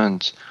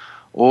concerns,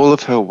 all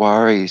of her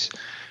worries.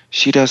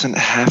 She doesn't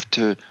have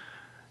to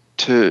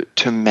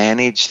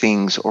manage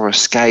things or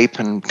escape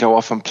and go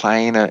off and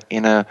play in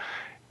a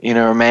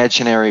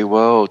imaginary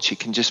world. She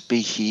can just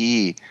be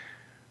here,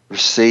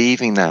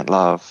 receiving that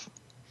love.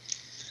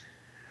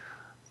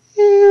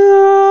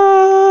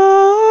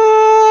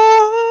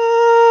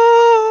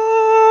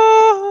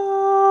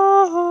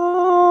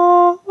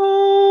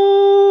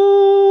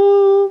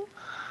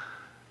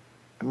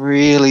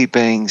 Really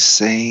being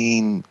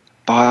seen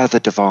by the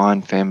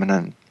divine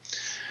feminine.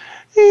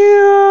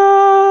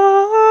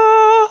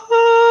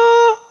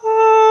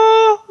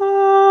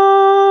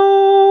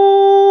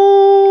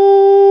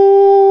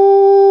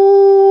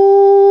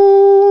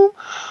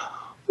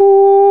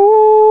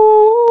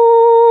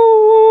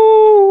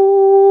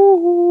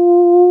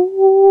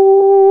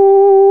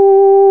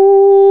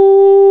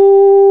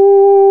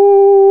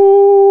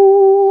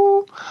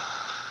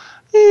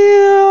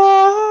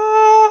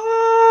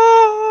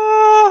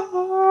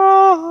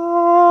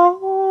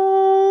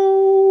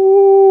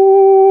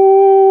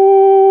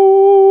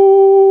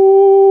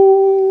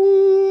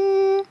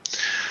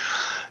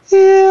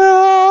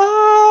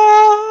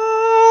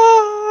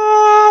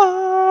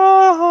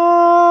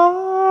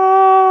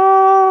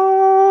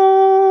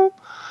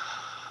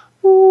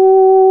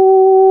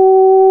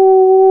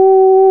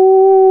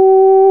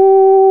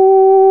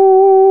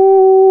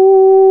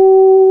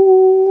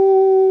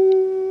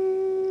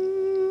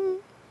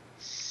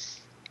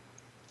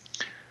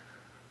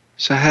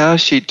 So how's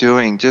she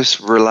doing?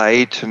 Just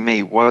relay to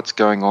me what's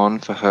going on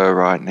for her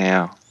right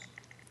now.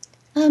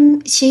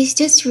 She's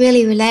just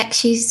really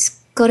relaxed. She's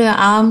got her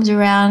arms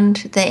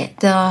around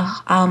the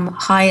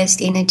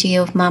highest energy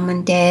of mum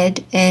and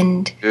dad,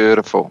 and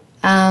Beautiful.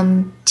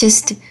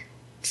 Just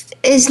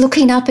is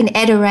looking up in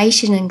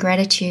adoration and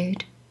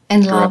gratitude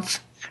and love.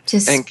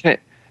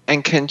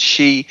 And can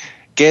she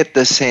get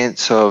the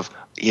sense of,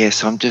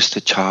 yes, I'm just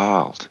a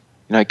child?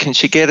 Can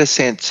she get a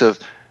sense of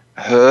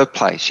her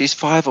place? She's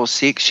 5 or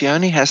 6. She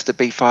only has to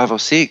be 5 or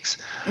 6.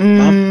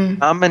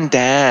 Mum and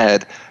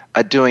dad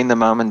are doing the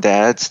mum and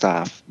dad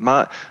stuff.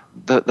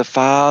 The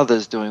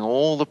father's doing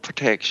all the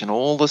protection,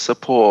 all the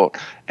support,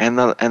 and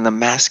the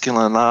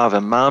masculine love,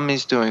 and mum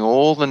is doing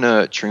all the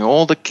nurturing,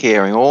 all the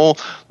caring, all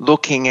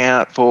looking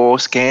out for,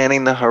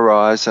 scanning the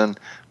horizon,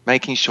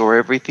 making sure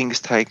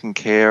everything's taken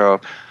care of,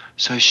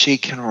 so she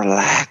can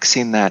relax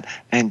in that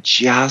and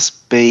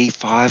just be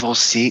 5 or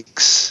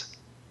 6.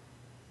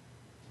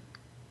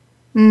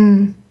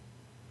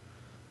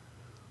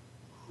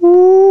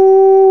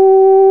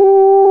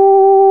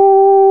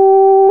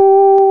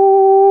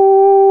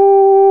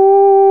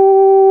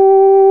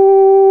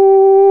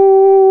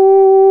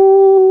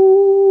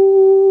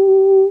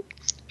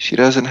 She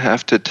doesn't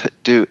have to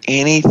do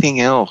anything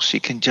else. She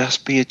can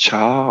just be a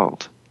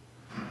child.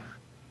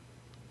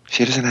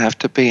 She doesn't have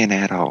to be an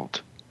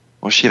adult,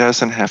 or she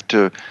doesn't have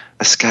to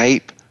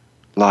escape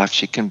life.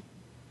 She can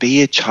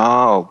be a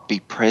child, be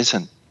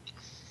present.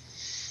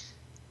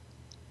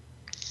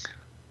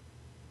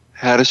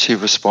 How does she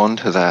respond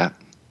to that?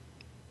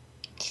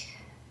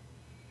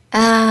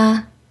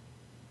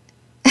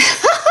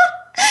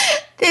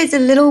 There's a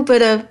little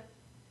bit of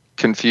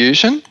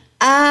confusion?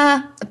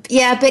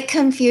 Yeah, a bit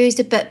confused,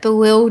 a bit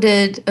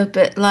bewildered, a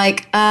bit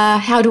like,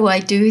 how do I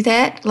do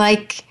that?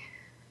 Like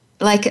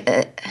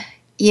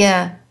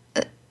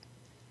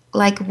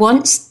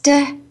wants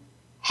to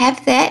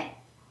have that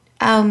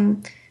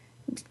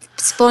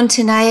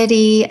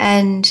spontaneity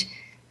and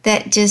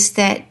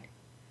that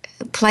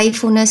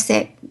playfulness,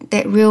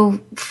 that real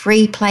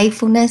free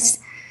playfulness,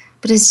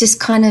 but it's just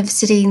kind of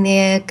sitting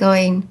there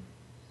going,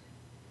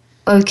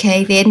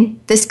 okay, then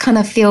this kind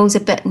of feels a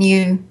bit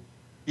new.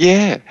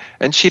 Yeah,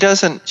 and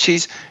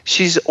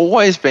she's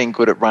always been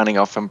good at running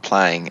off and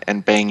playing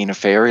and being in a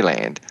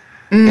fairyland.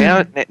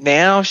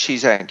 Now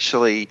she's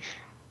actually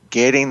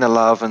getting the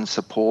love and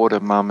support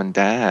of mum and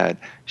dad.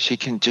 She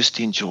can just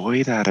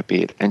enjoy that a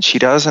bit, and she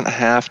doesn't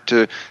have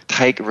to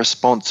take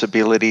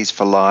responsibilities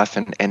for life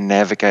and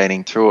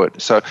navigating through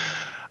it. So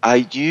are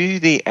you,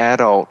 the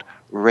adult,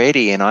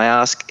 ready? And I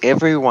ask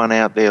everyone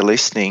out there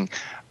listening,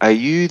 are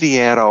you, the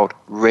adult,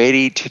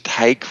 ready to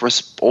take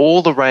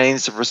all the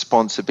reins of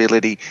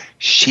responsibility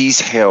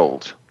she's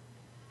held?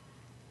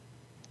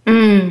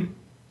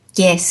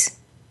 Yes.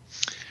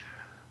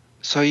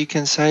 So you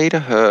can say to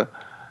her,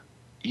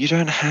 you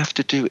don't have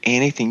to do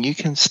anything. You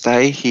can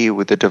stay here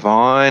with the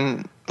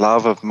divine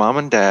love of mum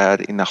and dad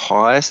in the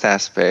highest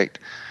aspect.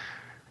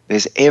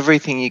 There's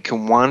everything you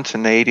can want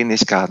and need in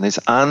this garden. There's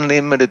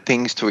unlimited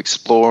things to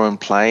explore and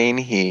play in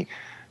here.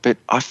 But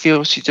I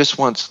feel she just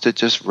wants to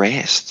just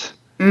rest.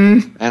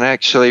 And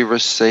actually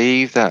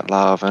receive that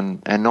love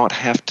and not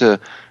have to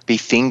be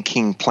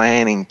thinking,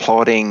 planning,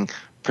 plotting,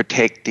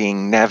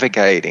 protecting,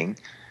 navigating.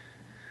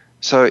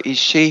 So is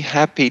she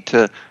happy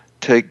to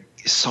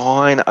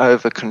sign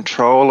over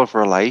control of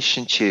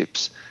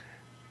relationships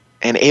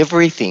and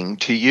everything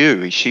to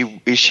you? Is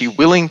she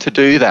willing to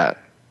do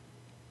that?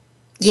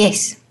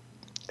 Yes.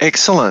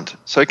 Excellent.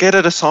 So get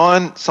her to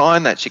sign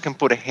that. She can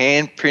put a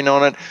handprint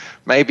on it.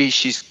 Maybe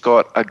she's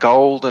got a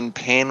golden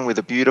pen with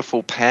a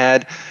beautiful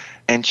pad,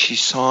 and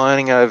she's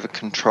signing over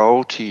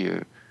control to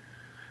you.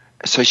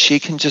 So she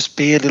can just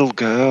be a little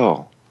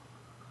girl.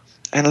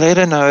 And let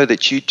her know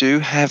that you do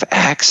have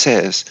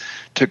access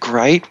to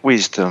great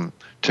wisdom,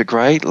 to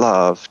great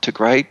love, to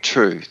great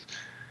truth.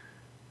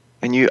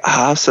 And you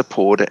are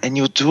supported, and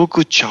you'll do a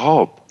good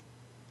job.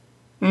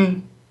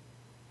 You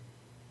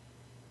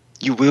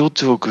will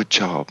do a good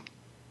job.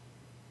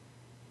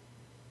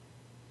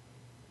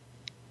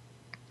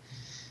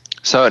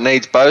 So it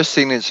needs both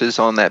signatures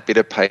on that bit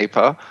of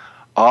paper.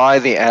 I,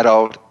 the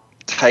adult,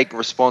 take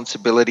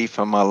responsibility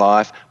for my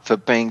life, for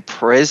being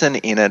present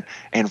in it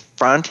and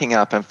fronting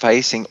up and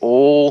facing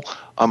all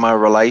of my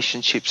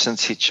relationships and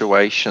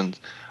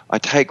situations. I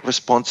take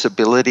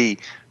responsibility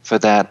for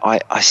that.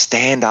 I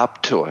stand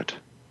up to it.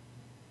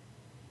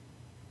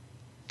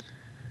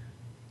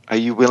 Are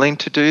you willing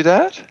to do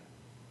that?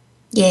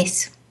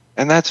 Yes.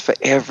 And that's for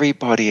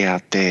everybody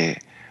out there.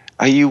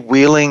 Are you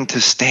willing to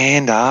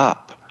stand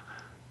up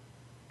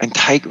and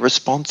take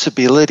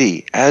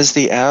responsibility as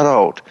the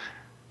adult,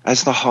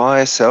 as the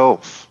higher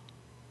self,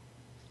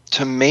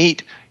 to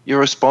meet your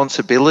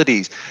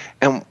responsibilities?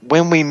 And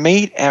when we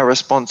meet our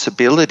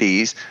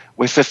responsibilities,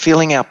 we're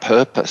fulfilling our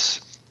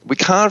purpose. We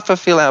can't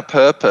fulfill our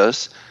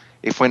purpose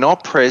if we're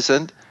not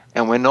present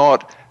and we're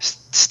not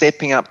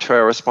stepping up to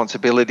our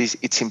responsibilities.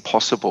 It's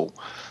impossible.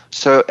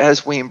 So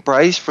as we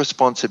embrace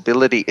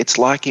responsibility, it's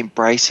like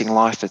embracing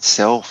life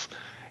itself.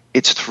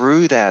 it's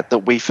through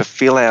that we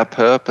fulfill our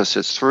purpose.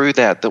 It's through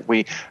that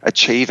we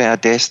achieve our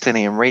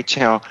destiny and reach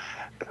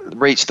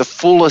the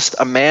fullest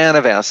amount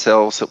of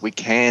ourselves that we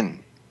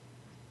can.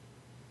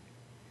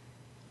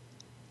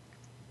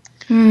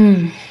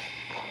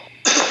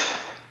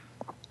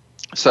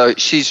 So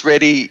she's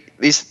ready.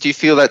 Do you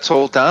feel that's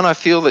all done? I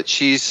feel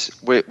that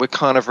we're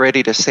kind of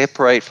ready to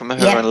separate from her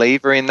and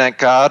leave her in that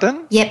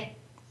garden. Yep.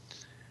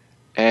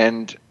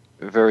 And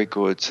very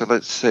good. So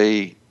let's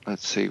see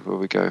where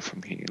we go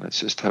from here. Let's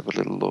just have a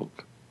little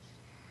look.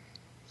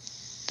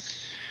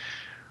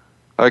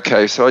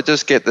 Okay, so I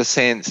just get the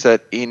sense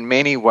that in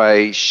many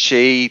ways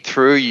she,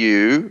 through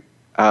you,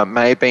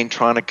 may have been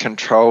trying to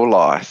control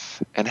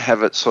life and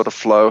have it sort of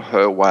flow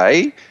her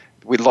way,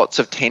 with lots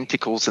of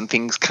tentacles and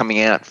things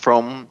coming out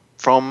from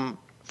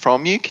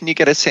you. Can you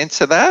get a sense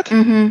of that?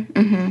 Mm-hmm,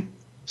 mm-hmm.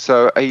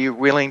 So are you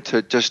willing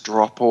to just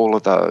drop all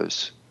of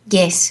those?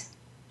 Yes.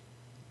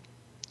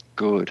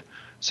 Good.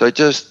 So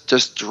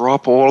just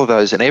drop all of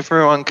those, and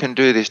everyone can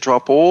do this.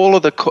 Drop all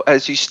of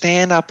as you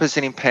stand up as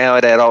an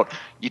empowered adult,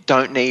 you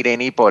don't need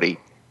anybody.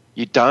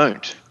 You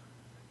don't.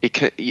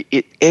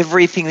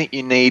 Everything that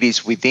you need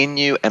is within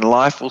you, and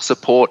life will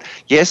support.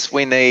 Yes,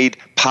 we need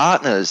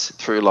partners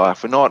through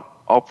life. We're not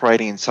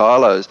operating in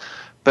silos,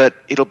 but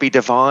it'll be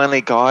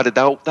divinely guided.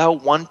 They'll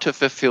want to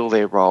fulfill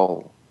their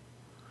role,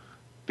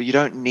 but you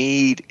don't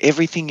need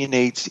everything you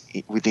need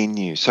within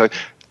you. So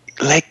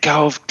let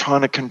go of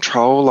trying to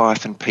control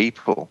life and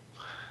people.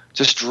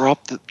 Just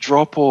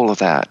drop all of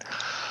that.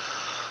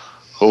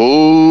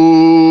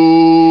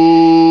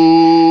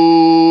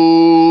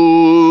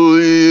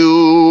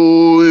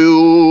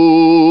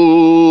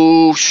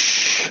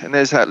 And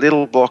there's that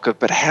little block of,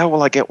 but how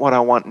will I get what I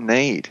want and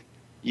need?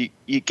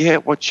 You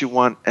get what you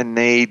want and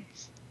need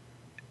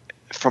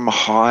from a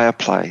higher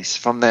place,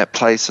 from that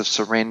place of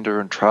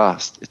surrender and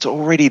trust. It's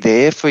already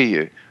there for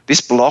you.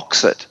 This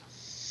blocks it.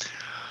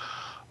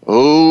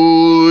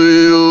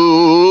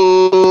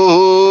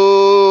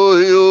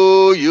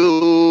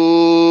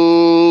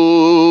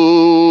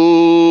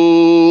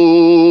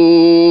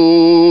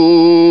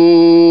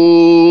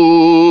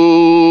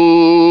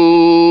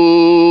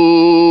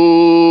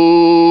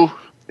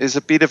 There's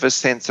a bit of a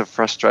sense of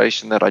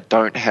frustration that I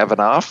don't have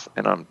enough,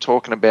 and I'm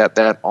talking about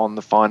that on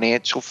the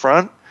financial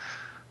front.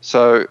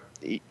 So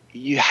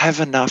you have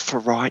enough for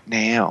right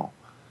now.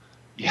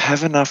 You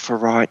have enough for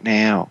right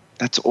now.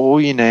 That's all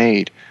you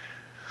need.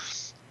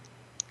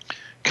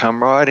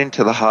 Come right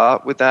into the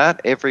heart with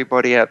that.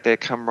 Everybody out there,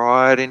 come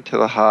right into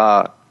the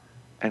heart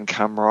and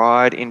come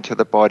right into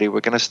the body.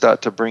 We're going to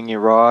start to bring you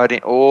right in,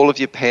 all of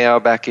your power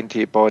back into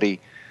your body.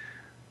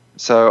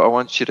 So I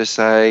want you to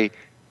say,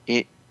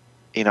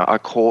 I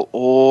call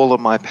all of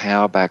my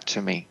power back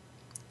to me.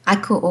 I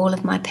call all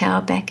of my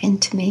power back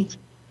into me.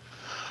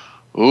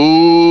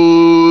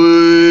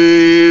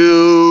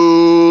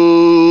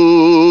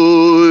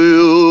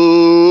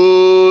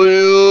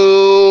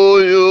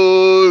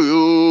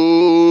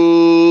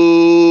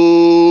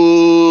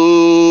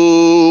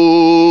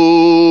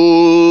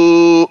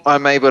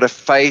 I'm able to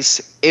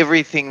face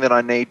everything that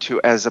I need to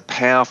as a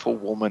powerful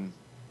woman.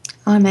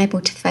 I'm able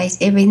to face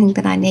everything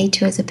that I need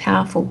to as a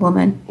powerful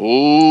woman.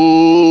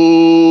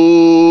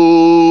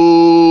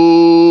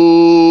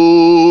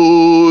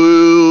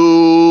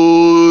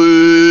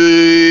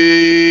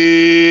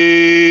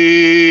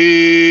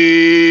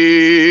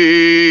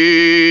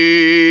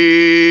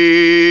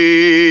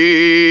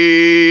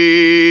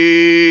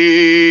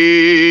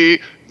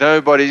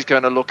 Nobody's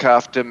going to look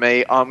after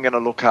me. I'm going to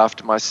look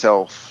after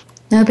myself.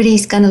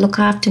 Nobody's going to look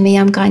after me.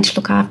 I'm going to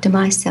look after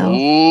myself.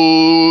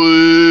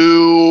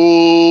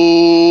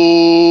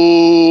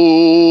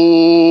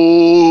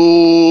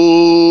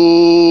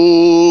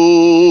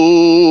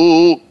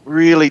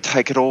 Really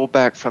take it all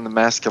back from the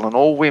masculine.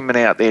 All women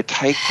out there,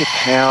 take your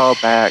power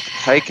back.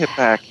 Take it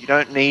back. You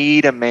don't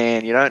need a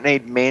man. You don't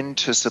need men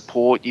to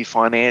support you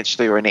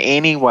financially or in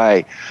any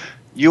way.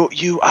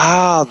 You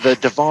are the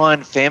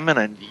divine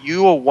feminine.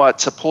 You are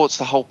what supports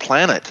the whole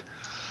planet.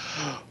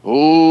 And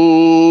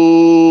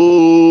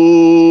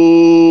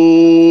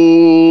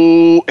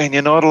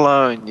you're not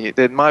alone.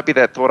 There might be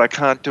that thought, I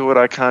can't do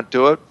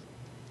it.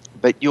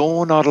 But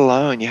you're not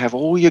alone. You have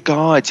all your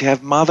guides. You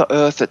have Mother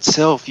Earth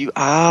itself. You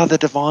are the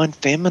divine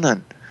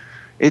feminine.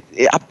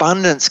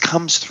 Abundance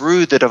comes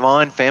through the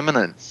divine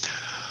feminine.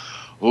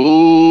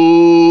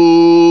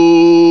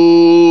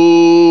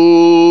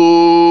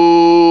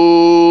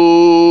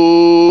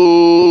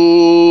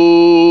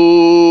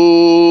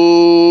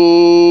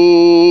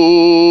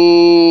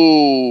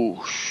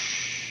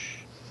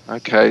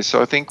 Okay,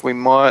 so I think we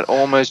might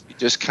almost be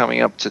just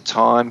coming up to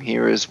time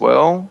here as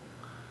well.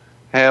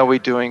 How are we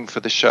doing for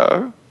the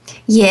show?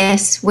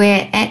 Yes,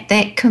 we're at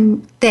that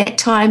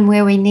time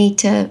where we need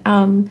to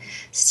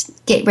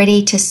get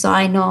ready to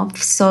sign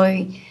off.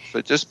 So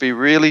just be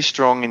really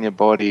strong in your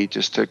body,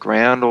 just to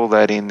ground all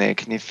that in there.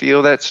 Can you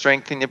feel that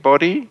strength in your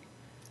body?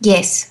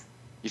 Yes.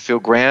 You feel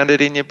grounded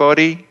in your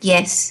body?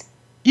 Yes.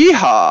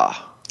 Yeehaw!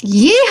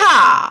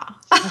 Yeehaw!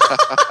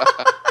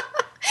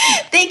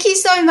 Thank you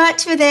so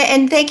much for that,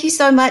 and thank you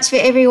so much for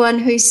everyone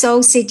whose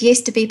soul said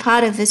yes to be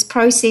part of this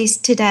process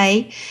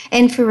today,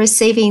 and for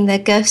receiving the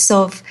gifts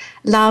of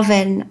love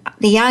and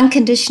the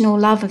unconditional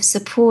love of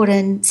support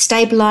and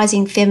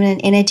stabilizing feminine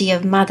energy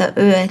of Mother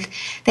Earth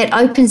that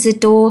opens the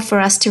door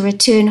for us to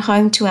return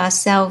home to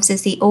ourselves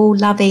as the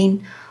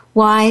all-loving,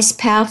 wise,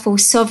 powerful,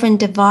 sovereign,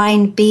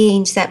 divine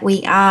beings that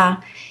we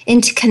are,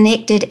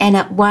 interconnected and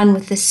at one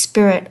with the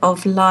spirit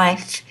of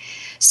life.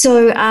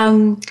 So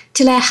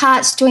till our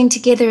hearts join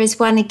together as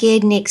one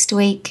again next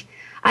week,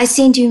 I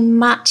send you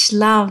much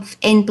love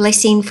and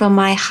blessing from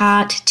my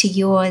heart to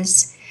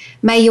yours.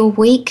 May your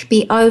week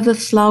be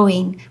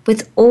overflowing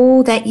with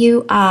all that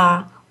you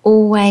are,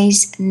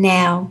 always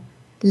now.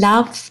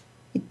 Love,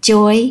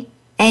 joy,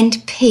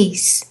 and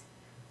peace.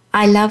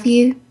 I love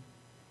you.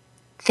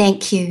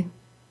 Thank you.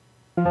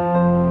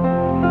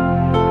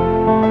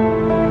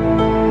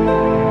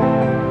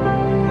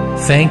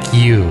 Thank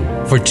you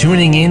for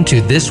tuning in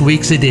to this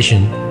week's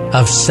edition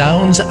of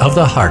Sounds of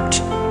the Heart.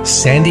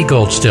 Sandy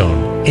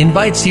Goldstone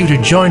invites you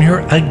to join her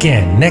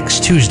again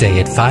next Tuesday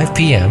at 5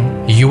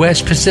 p.m.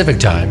 U.S. Pacific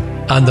Time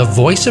on the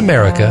Voice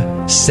America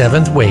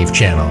 7th Wave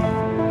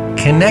Channel.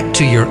 Connect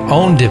to your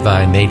own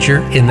divine nature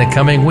in the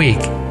coming week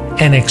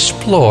and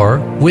explore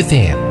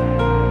within.